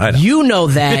 I know. You know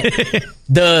that.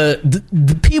 The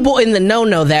people in the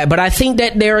know that, but I think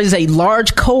that there is a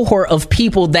large cohort of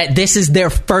people that this is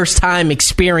their first time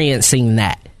experiencing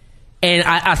that, and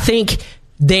I think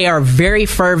they are very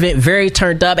fervent, very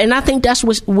turned up, and I think that's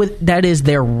that is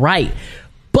their right.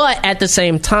 But at the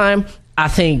same time, I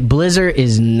think Blizzard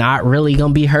is not really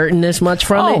going to be hurting this much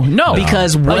from it. Oh, no.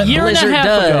 Because what a year Blizzard and a half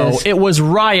does, ago, it was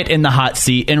Riot in the hot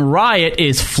seat, and Riot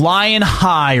is flying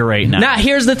high right now. Now,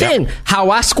 here's the thing.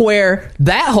 How I square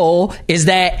that hole is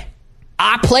that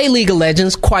I play League of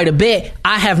Legends quite a bit.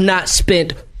 I have not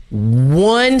spent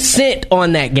 1 cent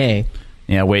on that game.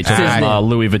 Yeah, wait till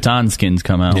Louis Vuitton skins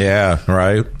come out. Yeah,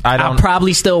 right. I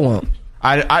probably still won't.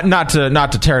 Not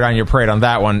to tear down your parade on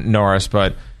that one, Norris,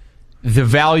 but the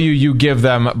value you give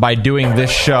them by doing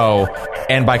this show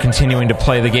and by continuing to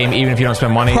play the game, even if you don't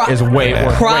spend money, is way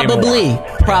worth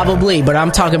Probably, but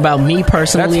I'm talking about me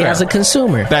personally as a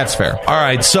consumer. That's fair. All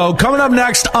right, so coming up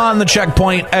next on the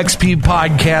Checkpoint XP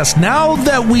podcast, now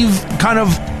that we've kind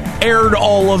of aired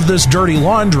all of this dirty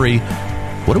laundry,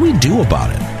 what do we do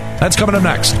about it? That's coming up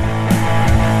next.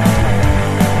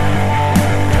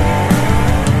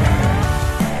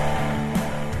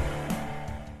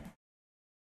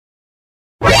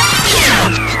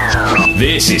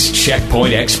 This is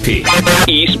Checkpoint XP,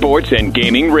 esports and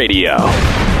gaming radio.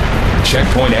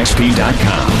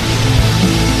 CheckpointXP.com.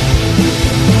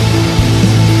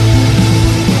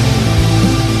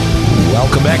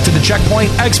 Welcome back to the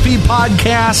Checkpoint XP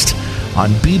podcast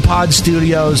on BPod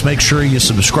Studios. Make sure you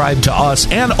subscribe to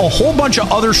us and a whole bunch of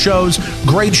other shows,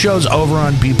 great shows over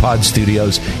on BPod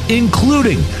Studios,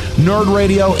 including Nerd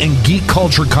Radio and Geek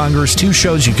Culture Congress, 2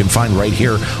 shows you can find right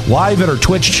here live at our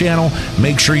Twitch channel.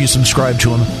 Make sure you subscribe to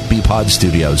them,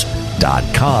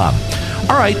 bpodstudios.com.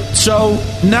 All right, so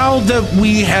now that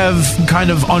we have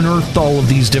kind of unearthed all of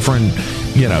these different,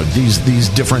 these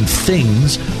different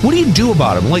things, what do you do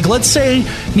about them? Like, let's say,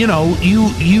 you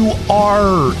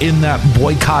are in that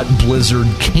boycott Blizzard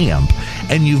camp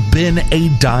and you've been a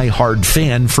diehard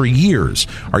fan for years.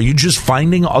 Are you just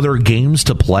finding other games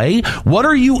to play? What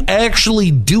are you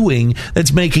actually doing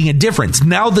that's making a difference?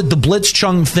 Now that the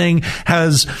Blitzchung thing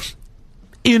has,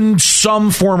 in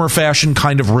some form or fashion,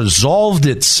 kind of resolved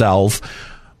itself,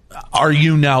 are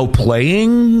you now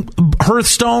playing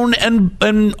Hearthstone and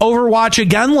Overwatch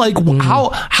again? Like,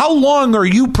 how long are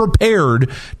you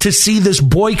prepared to see this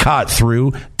boycott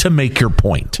through to make your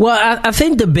point? Well, I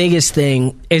think the biggest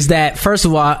thing is that, first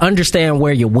of all, understand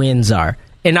where your wins are.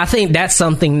 And I think that's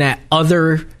something that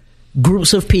other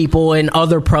groups of people and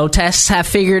other protests have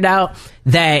figured out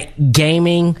that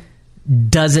gaming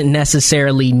doesn't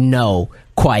necessarily know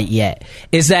quite yet.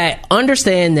 Is that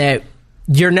understand that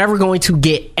you're never going to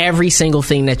get every single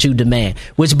thing that you demand,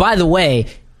 which, by the way,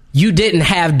 you didn't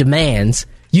have demands.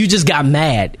 You just got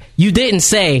mad. You didn't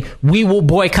say, we will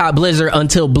boycott Blizzard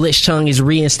until Blitzchung is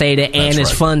reinstated and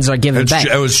his funds are given back.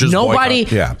 It was just nobody,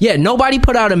 nobody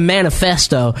put out a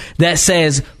manifesto that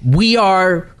says, we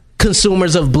are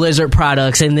consumers of Blizzard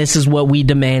products and this is what we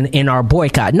demand in our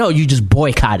boycott. No, you just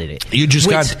boycotted it. You just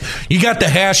got the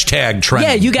hashtag trend.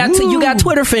 Yeah, you got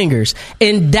Twitter fingers.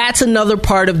 And that's another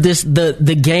part of this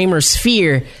the gamer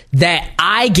sphere that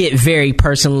I get very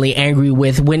personally angry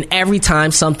with when every time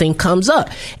something comes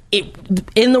up.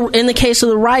 In the case of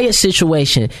the Riot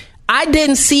situation, I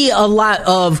didn't see a lot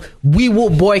of we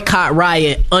will boycott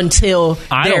Riot until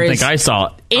I don't think I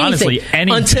saw honestly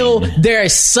anything. Until there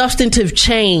is substantive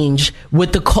change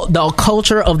with the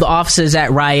culture of the offices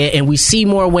at Riot, and we see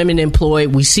more women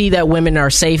employed. We see that women are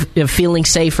feeling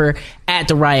safer at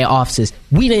the Riot offices.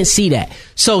 We didn't see that.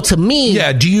 So to me,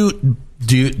 yeah. Do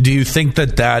you think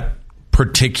that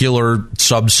particular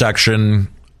subsection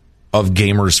of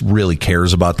gamers really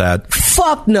cares about that?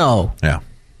 Fuck no. Yeah.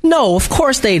 No, of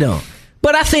course they don't.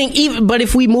 But I think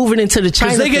if we move it into the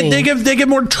China thing, they get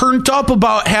more turned up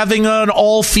about having an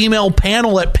all-female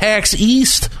panel at PAX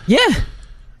East. Yeah.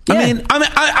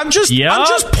 I'm just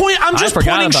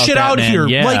pointing shit out here.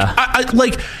 Yeah.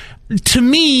 Like to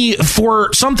me,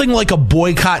 for something like a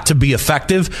boycott to be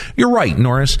effective, you're right,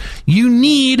 Norris. You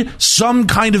need some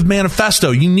kind of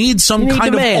manifesto. You need some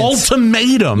kind demands. of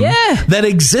ultimatum that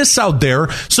exists out there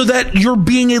so that you're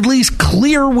being at least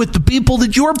clear with the people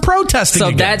that you are protesting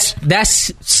against. So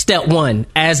that's step one.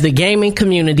 As the gaming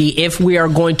community, if we are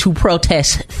going to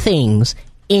protest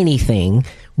anything,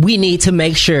 we need to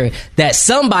make sure that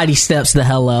somebody steps the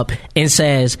hell up and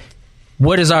says,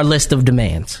 what is our list of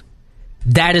demands?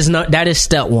 That is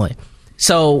step one.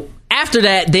 So after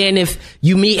that, then if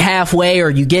you meet halfway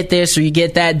or you get this or you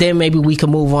get that, then maybe we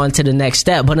can move on to the next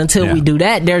step. But until we do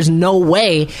that, there's no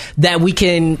way that we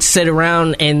can sit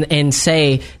around and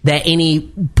say that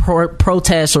any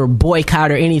protest or boycott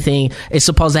or anything is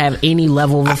supposed to have any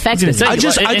level of effectiveness.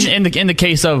 In the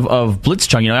case of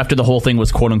Blitzchung, after the whole thing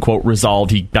was quote unquote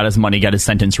resolved, he got his money, got his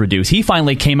sentence reduced. He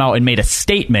finally came out and made a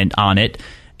statement on it.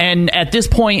 And at this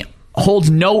point,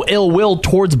 holds no ill will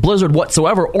towards Blizzard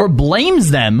whatsoever or blames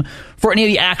them for any of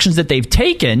the actions that they've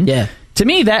taken. Yeah. to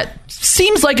me, that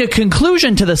seems like a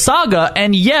conclusion to the saga,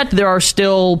 and yet there are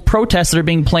still protests that are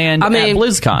being planned at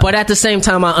BlizzCon. But at the same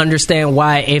time, I understand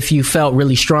why, if you felt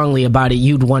really strongly about it,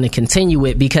 you'd want to continue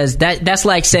it, because that's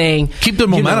like saying... Keep the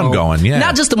momentum going, yeah.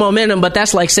 Not just the momentum, but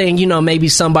that's like saying, maybe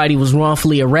somebody was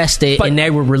wrongfully arrested and they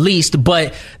were released,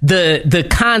 but the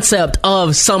concept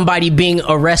of somebody being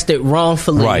arrested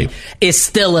wrongfully is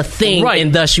still a thing,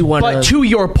 and thus you want to... But to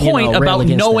your point about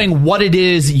knowing what it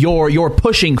is you're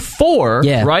pushing for,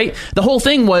 right? The whole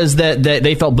thing was that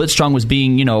they felt Blitzstrong was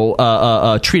being,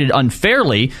 treated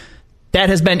unfairly. That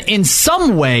has been in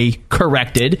some way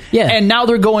corrected. Yeah. And now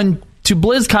they're going to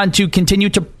BlizzCon to continue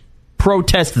to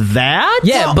protest that?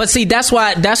 Yeah, but see, that's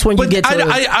when you get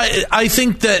to... I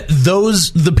think that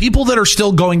the people that are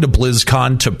still going to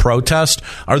BlizzCon to protest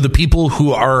are the people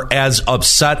who are as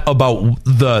upset about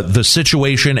the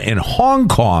situation in Hong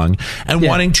Kong and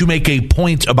wanting to make a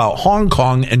point about Hong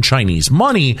Kong and Chinese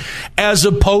money, as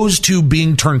opposed to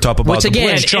being turned up about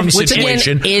Blizzchung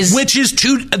situation, which is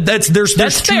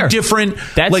there's two different...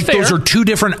 those are two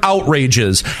different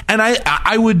outrages. And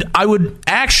I would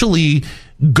actually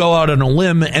go out on a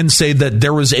limb and say that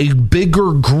there was a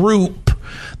bigger group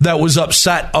that was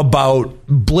upset about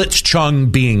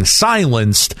Blitzchung being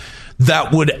silenced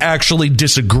that would actually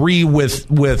disagree with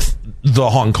the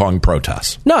Hong Kong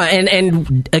protests. No,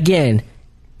 and again,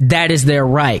 that is their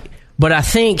right. But I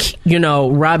think,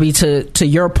 Robbie, to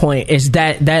your point, is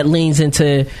that leans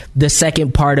into the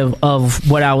second part of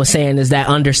what I was saying, is that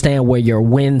understand where your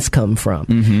wins come from.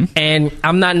 Mm-hmm. And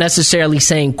I'm not necessarily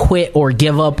saying quit or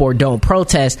give up or don't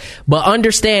protest, but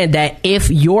understand that if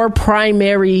your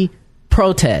primary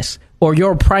protest or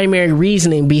your primary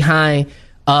reasoning behind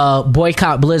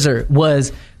boycott Blizzard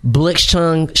was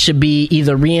Blitzchung should be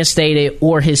either reinstated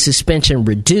or his suspension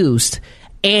reduced,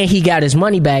 and he got his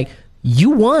money back, you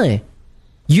won.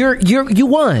 You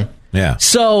won. Yeah.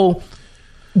 So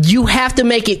you have to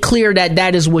make it clear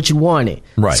that is what you wanted.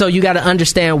 Right. So you got to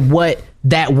understand what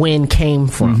that win came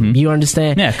from. Mm-hmm. You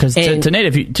understand? Yeah, because to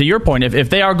Nate, to your point, if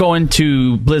they are going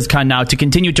to BlizzCon now to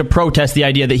continue to protest the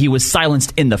idea that he was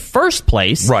silenced in the first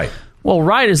place, right? Well,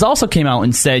 Riot has also came out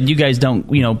and said, you guys don't,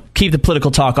 keep the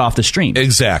political talk off the stream.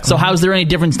 Exactly. So how's there any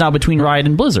difference now between Riot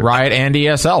and Blizzard? Riot and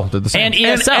ESL did the same. And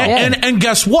ESL. And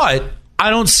guess what? I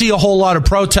don't see a whole lot of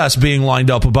protests being lined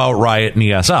up about Riot and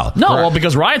ESL. No, well,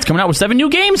 because Riot's coming out with 7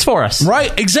 new games for us.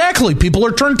 Right, exactly. People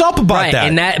are turned up about that.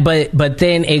 And but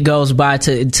then it goes by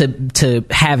to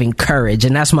having courage,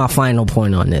 and that's my final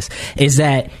point on this, is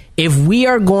that if we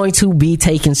are going to be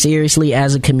taken seriously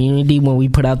as a community when we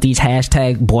put out these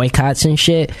hashtag boycotts and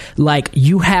shit,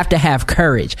 you have to have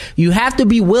courage. You have to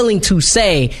be willing to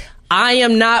say, I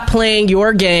am not playing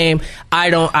your game. I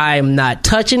am not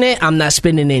touching it. I'm not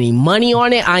spending any money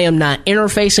on it. I am not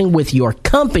interfacing with your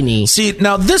company. See,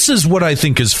 now this is what I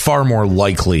think is far more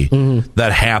likely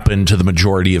that happened to the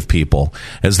majority of people,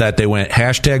 is that they went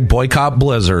hashtag boycott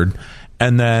Blizzard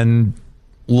and then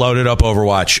loaded up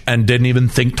Overwatch and didn't even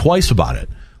think twice about it.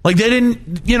 They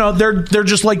didn't, they're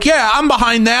just like, yeah, I'm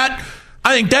behind that.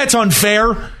 I think that's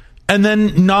unfair. And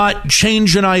then not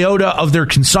change an iota of their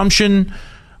consumption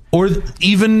or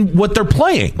even what they're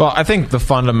playing. Well, I think the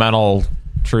fundamental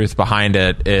truth behind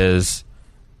it is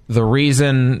the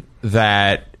reason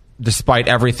that despite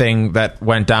everything that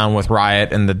went down with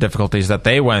Riot and the difficulties that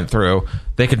they went through,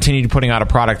 they continued putting out a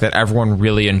product that everyone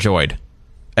really enjoyed.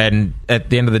 And at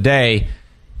the end of the day,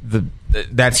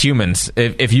 that's humans.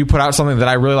 If you put out something that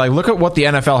I really like, look at what the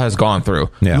NFL has gone through.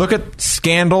 Yeah. Look at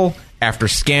scandal after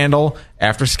scandal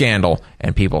after scandal,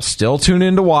 and people still tune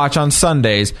in to watch on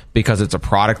Sundays because it's a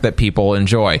product that people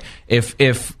enjoy. If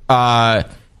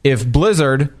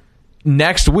Blizzard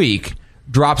next week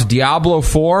drops Diablo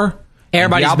 4,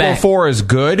 everybody's Diablo back. 4 is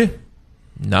good,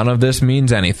 none of this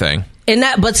means anything. And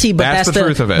that's the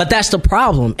truth of it. But that's the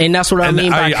problem, and that's what I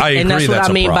mean by and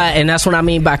that's what I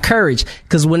mean by courage.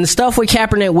 Because when the stuff with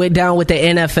Kaepernick went down with the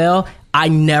NFL, I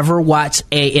never watched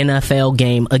a NFL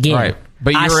game again. Right.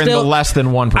 But you're in the less than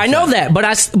 1%. I know that,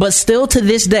 but still to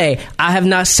this day, I have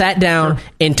not sat down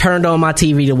and turned on my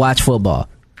TV to watch football.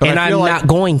 And I'm not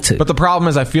going to. But the problem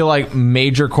is, I feel like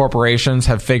major corporations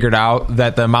have figured out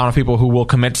that the amount of people who will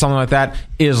commit to something like that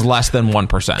is less than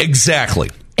 1%. Exactly.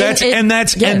 That's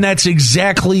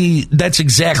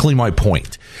exactly my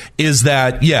point. Is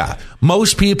that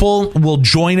most people will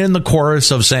join in the chorus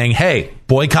of saying, "Hey,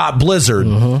 boycott Blizzard."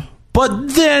 Mm-hmm. But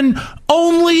then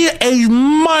only a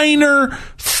minor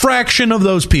fraction of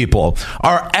those people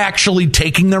are actually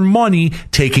taking their money,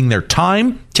 taking their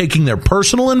time, taking their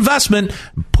personal investment,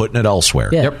 putting it elsewhere.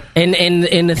 Yeah. Yep.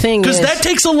 And the thing is, because that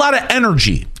takes a lot of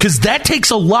energy. Because that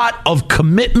takes a lot of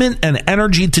commitment and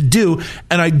energy to do.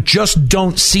 And I just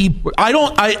don't see.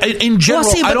 In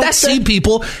general, I don't see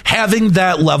people having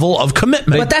that level of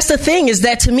commitment. But that's the thing, is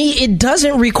that to me, it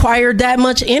doesn't require that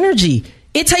much energy.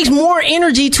 It takes more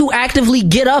energy to actively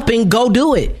get up and go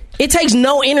do it. It takes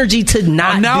no energy to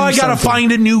not now do I gotta something.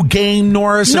 find a new game,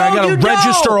 Norris, No, and I gotta you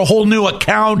register don't. a whole new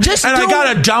account, Just and I do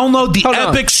gotta it. download the Hold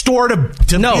on. Epic Store to be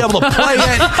able to play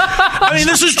it. I mean,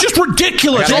 this is just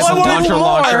ridiculous. I gotta All I get some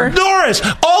want- launcher. Norris,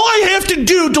 all I have to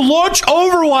do to launch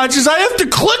Overwatch is I have to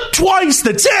click twice.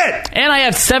 That's it. And I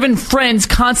have 7 friends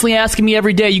constantly asking me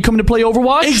every day, "You coming to play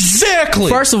Overwatch?" Exactly.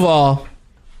 First of all,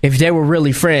 if they were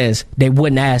really friends, they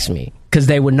wouldn't ask me because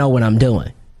they would know what I'm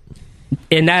doing.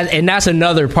 And that's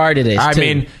another part of this. I too.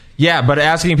 mean, yeah, but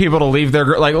asking people to leave their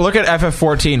look at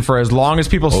FF14. For as long as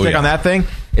people stick on that thing,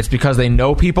 it's because they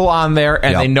know people on there,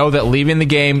 and they know that leaving the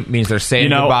game means they're saying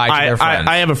goodbye to their friends.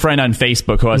 I have a friend on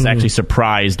Facebook who I was actually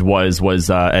surprised was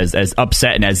as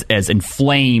upset and as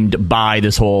inflamed by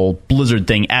this whole Blizzard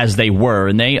thing as they were,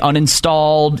 and they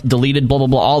uninstalled, deleted, blah blah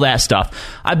blah, all that stuff.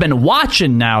 I've been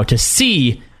watching now to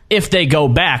see if they go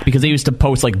back, because they used to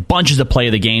post like bunches of play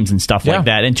of the games and stuff like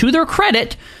that. And to their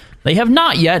credit, they have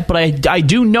not yet, but I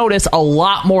do notice a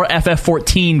lot more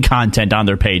FF14 content on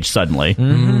their page suddenly.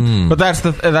 Mm-hmm. But that's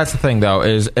the thing, though,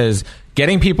 is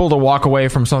getting people to walk away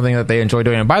from something that they enjoy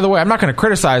doing. And by the way, I'm not going to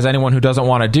criticize anyone who doesn't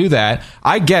want to do that.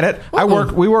 I get it.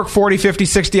 We work 40, 50,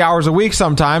 60 hours a week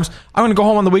sometimes. I'm going to go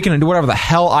home on the weekend and do whatever the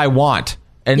hell I want.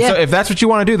 And so if that's what you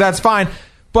want to do, that's fine.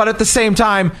 But at the same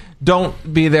time,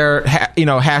 don't be there,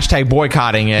 hashtag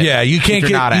boycotting it. Yeah, you can't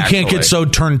get so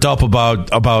turned up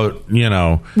about. Well,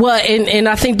 and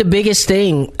I think the biggest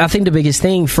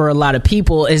thing for a lot of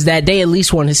people is that they at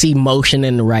least want to see motion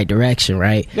in the right direction,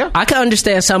 right? Yeah. I can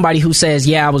understand somebody who says,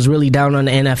 "Yeah, I was really down on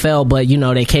the NFL, but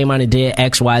they came out and did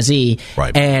X, Y, Z,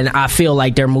 right, and I feel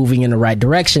like they're moving in the right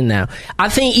direction now." I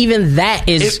think even that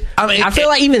is. I feel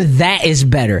like even that is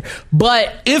better.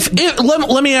 But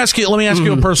let me ask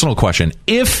you a personal question.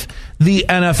 If the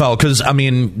NFL, because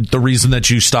the reason that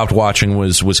you stopped watching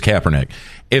was Kaepernick.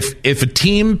 If a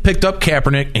team picked up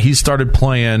Kaepernick and he started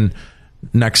playing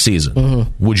next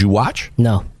season, would you watch?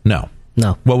 No.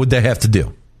 What would they have to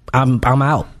do? I'm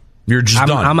out. You're just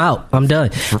done. I'm out. I'm done.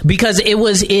 Because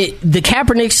the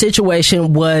Kaepernick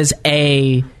situation was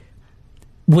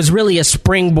really a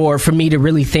springboard for me to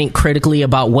really think critically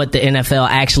about what the NFL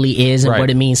actually is and what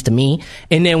it means to me.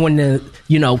 And then when the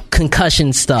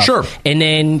concussion stuff, and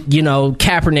then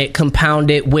Kaepernick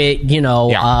compounded with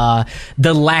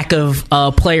the lack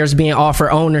of players being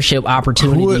offered ownership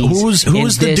opportunities.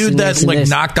 Who's the dude that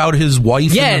knocked out his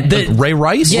wife? Yeah, Ray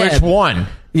Rice. Yeah. Which one?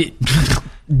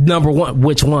 Number one,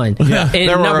 which one? Yeah, and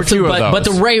there were number a few two, of but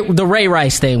those. the Ray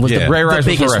Rice thing was the Ray Rice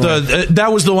biggest was one.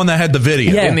 That was the one that had the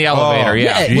video Yeah. in the elevator.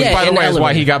 Which, by the way, is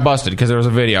why he got busted, because there was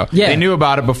a video. Yeah. They knew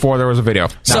about it before there was a video.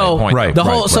 So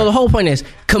the whole point is,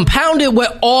 compounded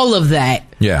with all of that.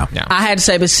 Yeah. I had to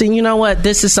say, but see, you know what?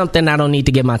 This is something I don't need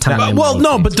to get my time.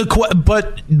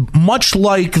 But much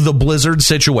like the Blizzard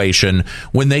situation,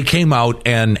 when they came out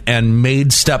and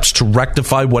made steps to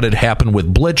rectify what had happened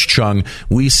with Blitzchung,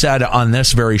 we said on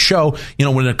this very show,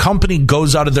 when a company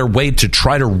goes out of their way to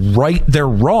try to right their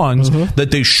wrongs, that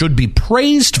they should be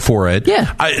praised for it.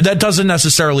 Yeah. That doesn't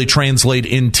necessarily translate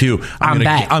into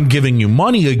I'm giving you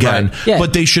money again, Right. Yeah.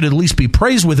 but they should at least be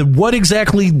praised with it. What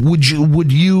exactly would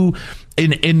you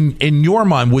in your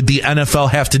mind would the NFL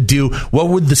have to do? What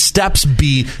would the steps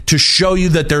be to show you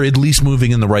that they're at least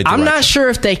moving in the right direction? I'm not sure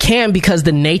if they can, because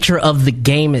the nature of the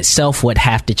game itself would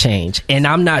have to change, and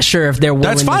I'm not sure if they're willing.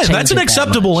 That's fine. To change That's an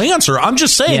acceptable answer. I'm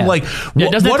just saying,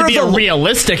 it doesn't have to be a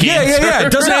realistic answer. Yeah.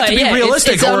 It doesn't have to be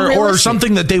realistic it's or unrealistic.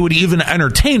 something that they would even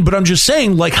entertain. But I'm just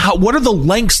saying, what are the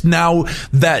lengths now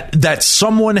that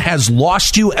someone has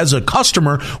lost you as a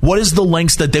customer? What is the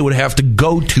lengths that they would have to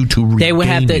go to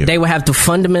regain you? They would have to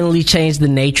fundamentally change the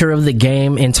nature of the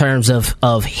game in terms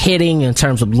of hitting, in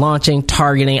terms of launching,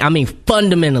 targeting. I mean,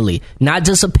 fundamentally, not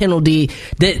just a penalty.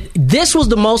 This was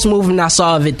the most movement I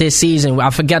saw of it this season. I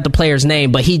forgot the player's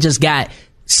name, but he just got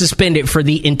suspended for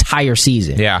the entire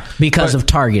season. Yeah. Because of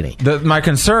targeting. My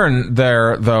concern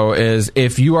there, though, is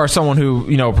if you are someone who,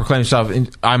 proclaims yourself,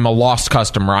 I'm a lost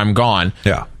customer, I'm gone.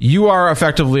 Yeah. You are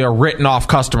effectively a written off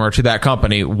customer to that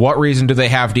company. What reason do they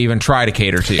have to even try to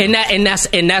cater to you? And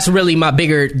that's really my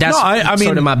bigger,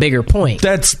 sort of my bigger point.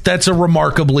 That's a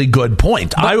remarkably good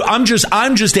point. I'm just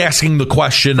asking the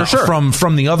question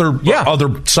from the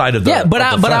other side of the but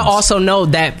I also know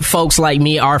that folks like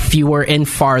me are fewer and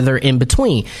farther in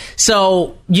between.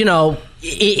 So,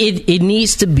 it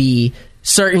needs to be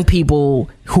certain people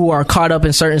who are caught up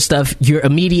in certain stuff. You're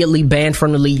immediately banned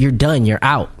from the league. You're done. You're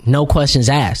out. No questions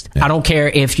asked. Yeah. I don't care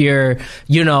if you're,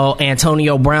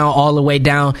 Antonio Brown all the way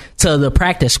down to the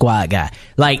practice squad guy.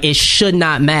 Like, it should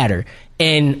not matter.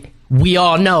 And we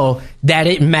all know that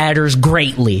it matters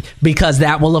greatly because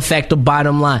that will affect the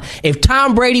bottom line. If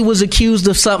Tom Brady was accused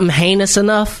of something heinous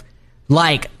enough,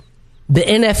 like, the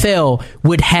NFL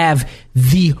would have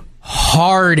the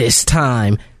hardest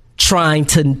time trying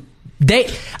to. No. You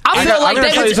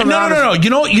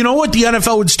know what the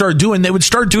NFL would start doing? They would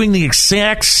start doing the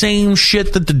exact same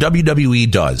shit that the WWE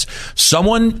does.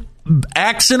 Someone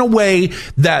acts in a way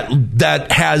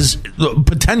that has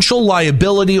potential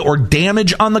liability or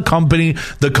damage on the company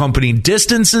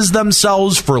distances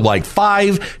themselves for like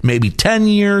 5, maybe 10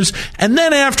 years, and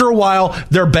then after a while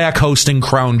they're back hosting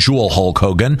Crown Jewel Hulk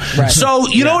Hogan. Right. So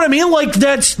you know what I mean? Like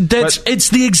it's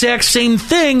the exact same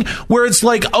thing where it's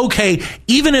like, okay,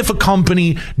 even if a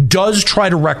company does try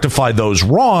to rectify those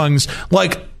wrongs,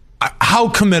 like, how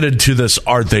committed to this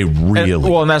are they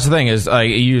really? And that's the thing is, you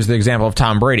use the example of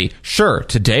Tom Brady. Sure,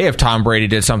 today if Tom Brady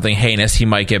did something heinous, he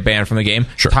might get banned from the game.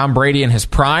 Sure. Tom Brady in his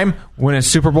prime, winning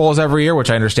Super Bowls every year,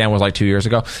 which I understand was like 2 years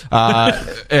ago,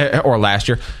 or last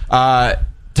year.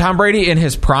 Tom Brady in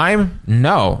his prime,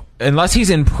 no. Unless he's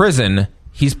in prison,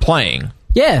 he's playing.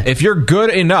 Yeah. If you're good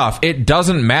enough, it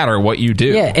doesn't matter what you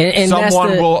do. Yeah, and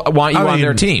someone will want you on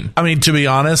their team. I mean, to be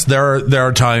honest, there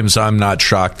are times I'm not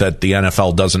shocked that the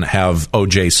NFL doesn't have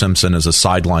O.J. Simpson as a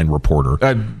sideline reporter.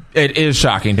 It is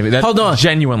shocking to me. That's Hold on.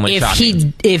 Genuinely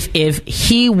shocking. If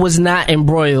he was not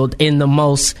embroiled in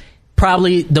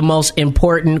probably the most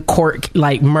important court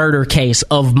murder case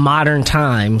of modern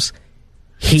times,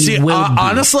 he would be.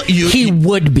 Honestly, he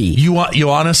would be. You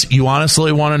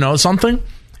honestly want to know something?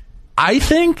 I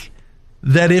think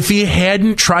that if he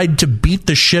hadn't tried to beat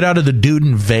the shit out of the dude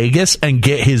in Vegas and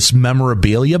get his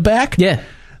memorabilia back, if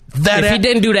he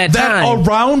didn't do that time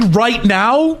around right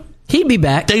now, he'd be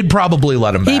back. They'd probably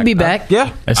let him back. He'd be back.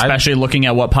 Yeah. Especially looking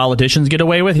at what politicians get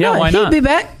away with. Yeah, why not? He'd be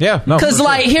back. Yeah. No, because,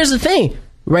 here's the thing.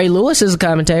 Ray Lewis is a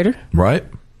commentator. Right.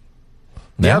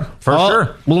 Yeah, for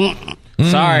sure.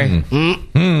 Sorry.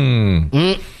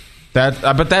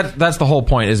 But that's the whole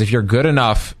point, is if you're good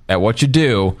enough at what you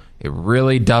do, it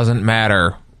really doesn't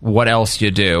matter what else you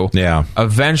do. Yeah.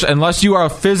 Eventually, unless you are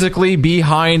physically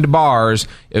behind bars,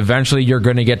 eventually you're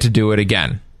going to get to do it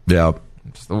again. Yeah.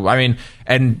 I mean,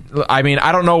 I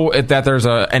don't know that there's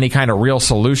any kind of real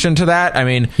solution to that. I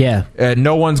mean,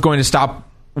 no one's going to stop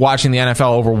watching the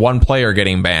NFL over one player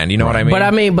getting banned. You know what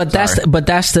I mean? But that's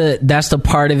the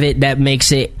part of it that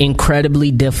makes it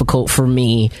incredibly difficult for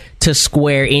me to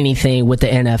square anything with the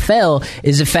NFL,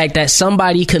 is the fact that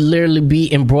somebody could literally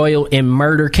be embroiled in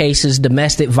murder cases,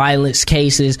 domestic violence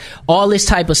cases, all this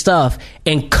type of stuff,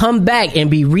 and come back and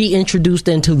be reintroduced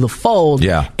into the fold.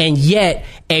 Yeah. And yet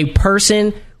a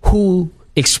person who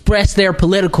expressed their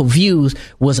political views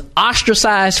was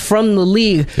ostracized from the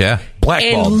league. Yeah.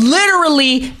 Blackballed. And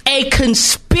literally a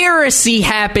conspiracy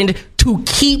happened to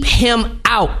keep him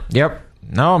out. Yep.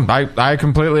 No, I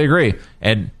completely agree.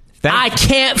 And I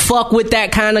can't fuck with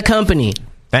that kind of company.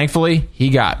 Thankfully, he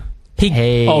got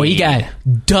paid. Oh, he got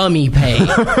dummy paid.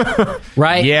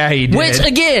 Right? Yeah, he did. Which,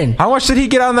 again, how much did he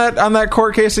get on that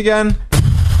court case again?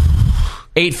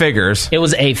 8 figures. It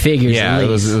was 8 figures. Yeah, at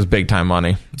least. It was big time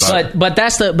money. But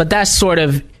that's sort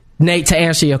of, Nate, to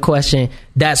answer your question,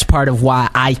 that's part of why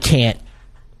I can't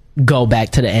go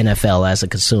back to the NFL as a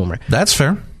consumer. That's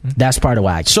fair. That's part of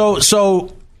why I can't.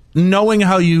 So knowing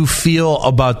how you feel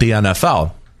about the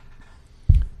NFL,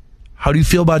 how do you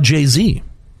feel about Jay-Z?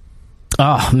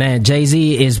 Oh, man,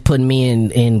 Jay-Z is putting me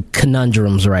in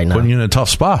conundrums right now. Putting you in a tough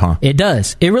spot, huh? It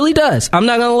does. It really does. I'm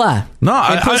not going to lie. No,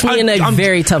 it puts me in a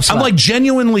very tough spot. I'm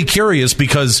genuinely curious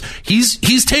because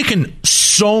he's taken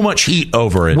so much heat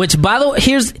over it. Which, by the way,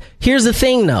 here's the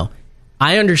thing, though.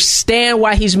 I understand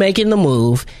why he's making the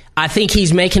move. I think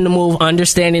he's making the move,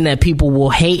 understanding that people will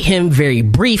hate him very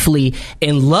briefly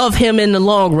and love him in the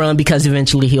long run because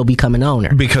eventually he'll become an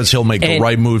owner. Because he'll make the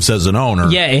right moves as an owner.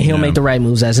 Yeah, and he'll make the right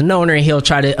moves as an owner, and he'll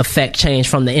try to affect change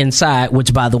from the inside,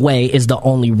 which, by the way, is the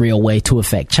only real way to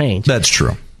affect change. That's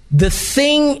true. The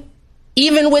thing,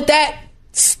 even with that,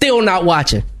 still not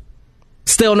watching.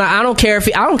 Still not. I don't care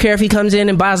if he comes in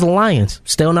and buys the Lions.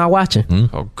 Still not watching.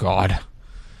 Oh God.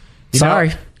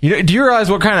 Sorry. Do you realize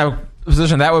what kind of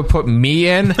position that would put me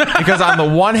in? Because on the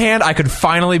one hand, I could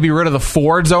finally be rid of the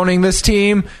Fords owning this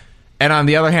team, and on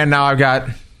the other hand, now I've got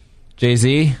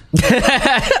Jay-Z.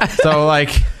 So like,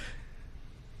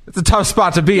 it's a tough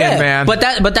spot to be in, man. But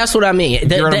that's what I mean.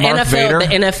 The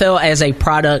NFL as a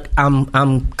product,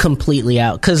 I'm completely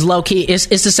out. Because low key, it's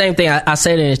the same thing. I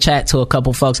said in the chat to a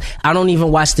couple folks. I don't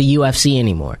even watch the UFC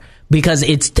anymore because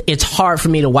it's hard for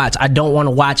me to watch. I don't want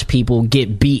to watch people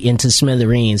get beat into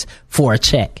smithereens for a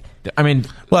check. I mean,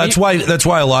 well, that's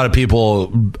why a lot of people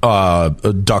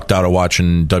ducked out of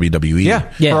watching WWE.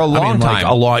 Yeah. For a long time.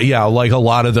 Like a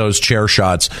lot of those chair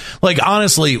shots. Like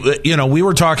honestly, we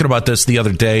were talking about this the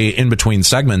other day in between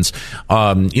segments.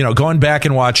 Going back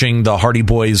and watching the Hardy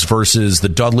Boys versus the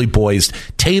Dudley Boys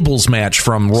tables match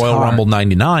from Royal Rumble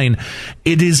 '99.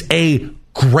 It is a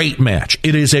great match.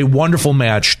 It is a wonderful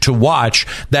match to watch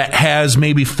that has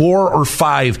maybe 4 or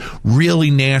 5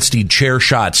 really nasty chair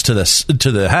shots to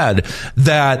the head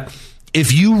that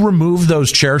if you remove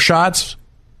those chair shots,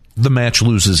 the match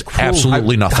loses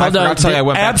absolutely nothing. Hold on, I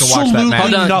went back to watch that match.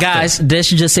 Hold on, guys. This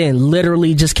just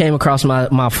literally just came across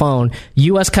my phone.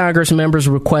 U.S. Congress members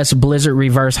request Blizzard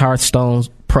reverse Hearthstone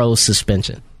Pro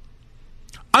suspension.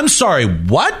 I'm sorry,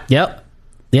 what? Yep.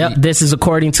 This is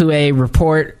according to a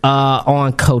report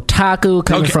on Kotaku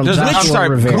coming from Joshua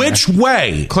Rivera. Which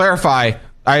way? Clarify.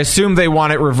 I assume they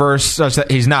want it reversed such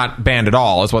that he's not banned at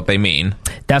all, is what they mean.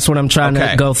 That's what I'm trying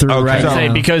to go through right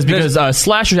now. Because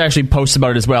Slashers actually posted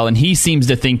about it as well, and he seems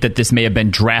to think that this may have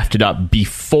been drafted up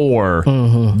before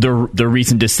the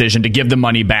recent decision to give the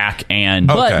money back.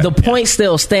 But the point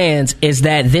still stands is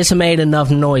that this made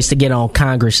enough noise to get on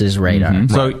Congress's radar.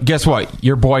 Mm-hmm. So guess what?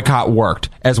 Your boycott worked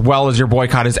as well as your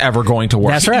boycott is ever going to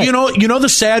work. That's right. You know the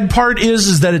sad part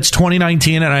is that it's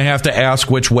 2019 and I have to ask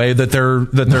which way that they're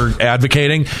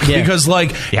advocating. Because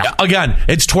again,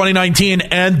 it's 2019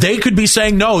 and they could be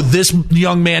saying, no, this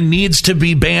young man needs to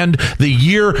be banned. The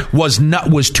year was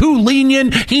too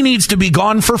lenient. He needs to be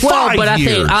gone for 5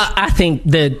 years. I think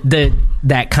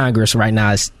that Congress right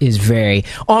now is very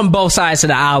on both sides of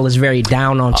the aisle is very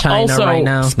down on China right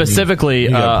now. Specifically,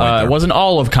 it wasn't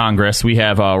all of Congress. We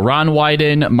have Ron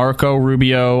Wyden, Marco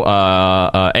Rubio,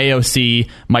 AOC,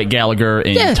 Mike Gallagher,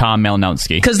 and Tom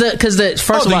Malinowski. Because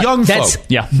the young folk.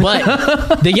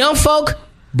 But the young folk.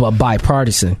 But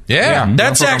bipartisan. Yeah.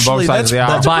 That's actually that's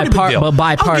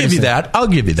bipartisan. I'll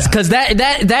give you that. Because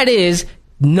that is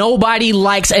nobody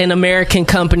likes an American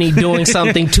company doing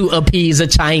something to appease a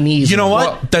Chinese. You know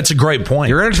what? That's a great point.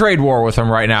 You're in a trade war with them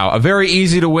right now. A very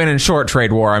easy to win and short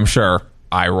trade war, I'm sure.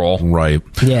 Eye roll. Right.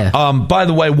 Yeah. By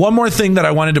the way, one more thing that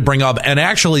I wanted to bring up, and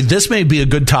actually this may be a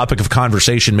good topic of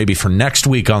conversation maybe for next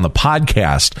week on the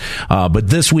podcast, but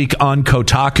this week on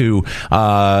Kotaku,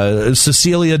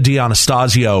 Cecilia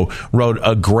D'Anastasio wrote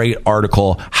a great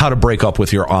article, How to Break Up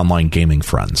with Your Online Gaming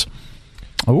Friends.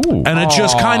 Ooh. And it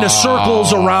just kind of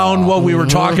circles around what we were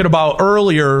talking about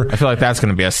earlier. I feel like that's going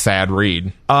to be a sad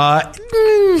read.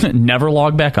 Never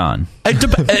log back on.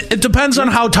 It depends on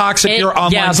how toxic your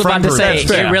online friend group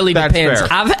is. It really depends.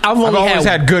 I've always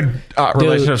had good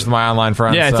relationships with my online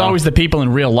friends. Yeah, it's always the people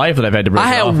in real life that I've had to break I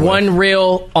had one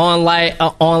real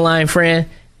online friend,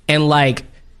 and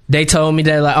they told me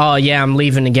that oh yeah, I'm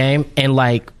leaving the game,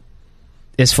 and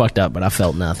it's fucked up, but I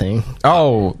felt nothing.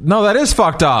 Oh no, that is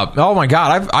fucked up. Oh my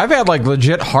god, I've had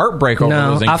legit heartbreak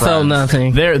over losing friends. I felt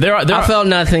nothing. I felt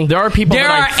nothing. There are people. There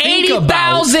are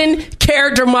 80,000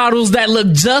 character models that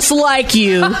look just like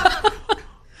you.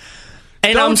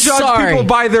 And Don't judge people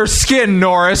by their skin,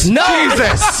 Norris. No.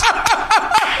 Jesus.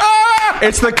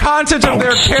 It's the content of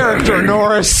their character,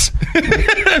 Norris.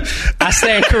 I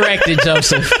stand corrected,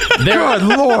 Joseph. Good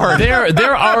Lord.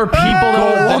 There are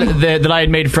people that I had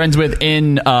made friends with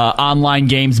in online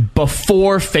games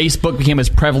before Facebook became as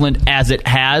prevalent as it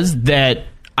has that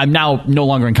I'm now no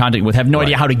longer in contact with, have no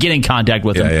idea how to get in contact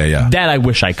with them. Yeah. That I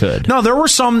wish I could. No, there were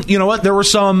some, there were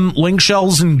some link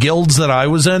shells and guilds that I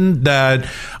was in that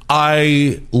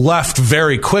I left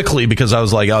very quickly because I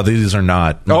was like, "Oh, these are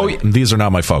not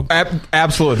my folks."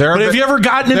 Absolutely. But have you ever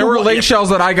gotten into there were late shells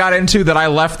that I got into that I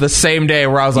left the same day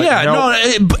where I was like,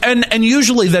 nope. and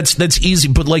usually that's easy.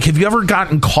 But like, have you ever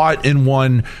gotten caught in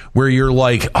one where you're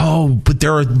like, "Oh, but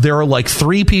there are like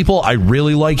 3 people I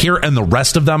really like here, and the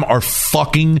rest of them are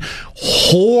fucking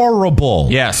horrible."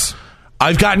 Yes.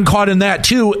 I've gotten caught in that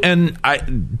too, and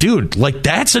like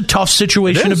that's a tough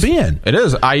situation to be in. It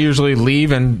is. I usually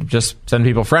leave and just send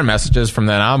people friend messages from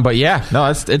then on. But yeah, no,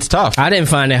 it's tough. I didn't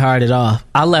find it hard at all.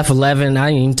 I left 11. I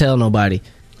didn't even tell nobody.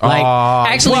 Like,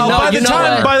 actually, well, no.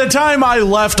 By the time I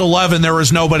left 11, there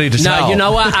was nobody to tell. No, you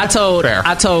know what? I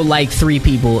told like 3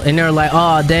 people, and they're like,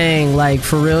 "Oh, dang! Like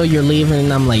for real, you're leaving?"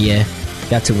 And I'm like, "Yeah,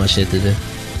 got too much shit to do."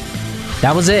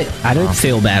 That was it. I didn't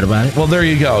feel bad about it. Well, there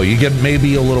you go. You get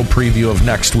maybe a little preview of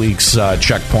next week's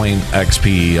Checkpoint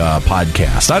XP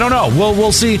podcast. I don't know.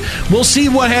 We'll see. We'll see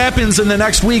what happens in the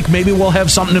next week. Maybe we'll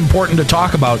have something important to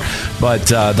talk about.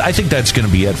 But I think that's going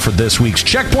to be it for this week's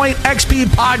Checkpoint XP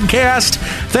podcast.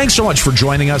 Thanks so much for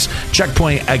joining us.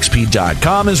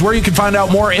 CheckpointXP.com is where you can find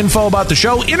out more info about the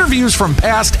show, interviews from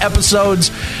past episodes,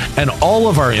 and all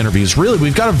of our interviews. Really,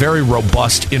 we've got a very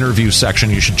robust interview section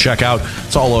you should check out.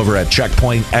 It's all over at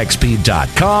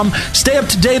CheckpointXP.com. Stay up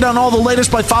to date on all the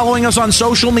latest by following us on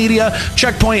social media.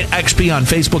 Checkpoint XP on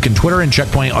Facebook and Twitter, and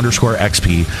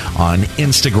Checkpoint_XP on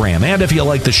Instagram. And if you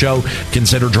like the show,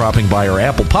 consider dropping by our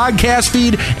Apple Podcast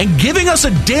feed and giving us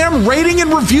a damn rating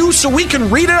and review so we can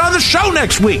read it on the show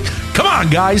next week. Come on,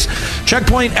 guys.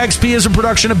 Checkpoint XP is a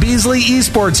production of Beasley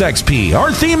Esports XP.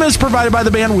 Our theme is provided by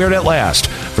the band Weird at Last.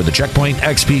 For the Checkpoint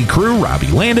XP crew, Robbie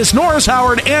Landis, Norris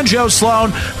Howard, and Joe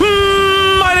Sloan,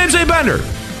 my name's A. Bender.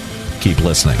 Keep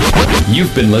listening.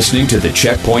 You've been listening to the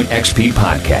Checkpoint XP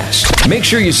podcast. Make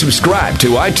sure you subscribe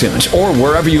to iTunes or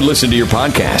wherever you listen to your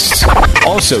podcasts.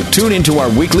 Also, tune into our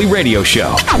weekly radio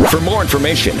show. For more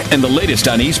information and the latest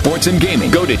on esports and gaming,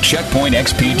 go to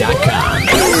checkpointxp.com.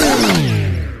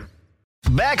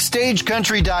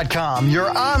 BackstageCountry.com, your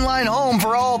online home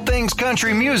for all things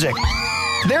country music.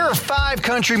 There are 5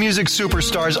 country music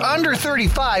superstars under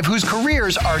 35 whose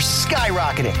careers are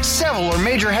skyrocketing. Several are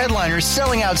major headliners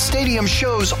selling out stadium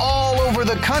shows all over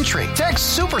the country.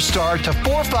 Text Superstar to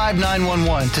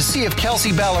 45911 to see if Kelsey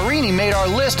Ballerini made our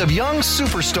list of young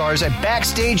superstars at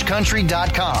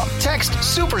BackstageCountry.com. Text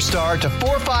Superstar to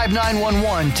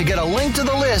 45911 to get a link to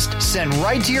the list sent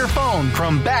right to your phone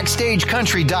from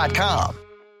BackstageCountry.com.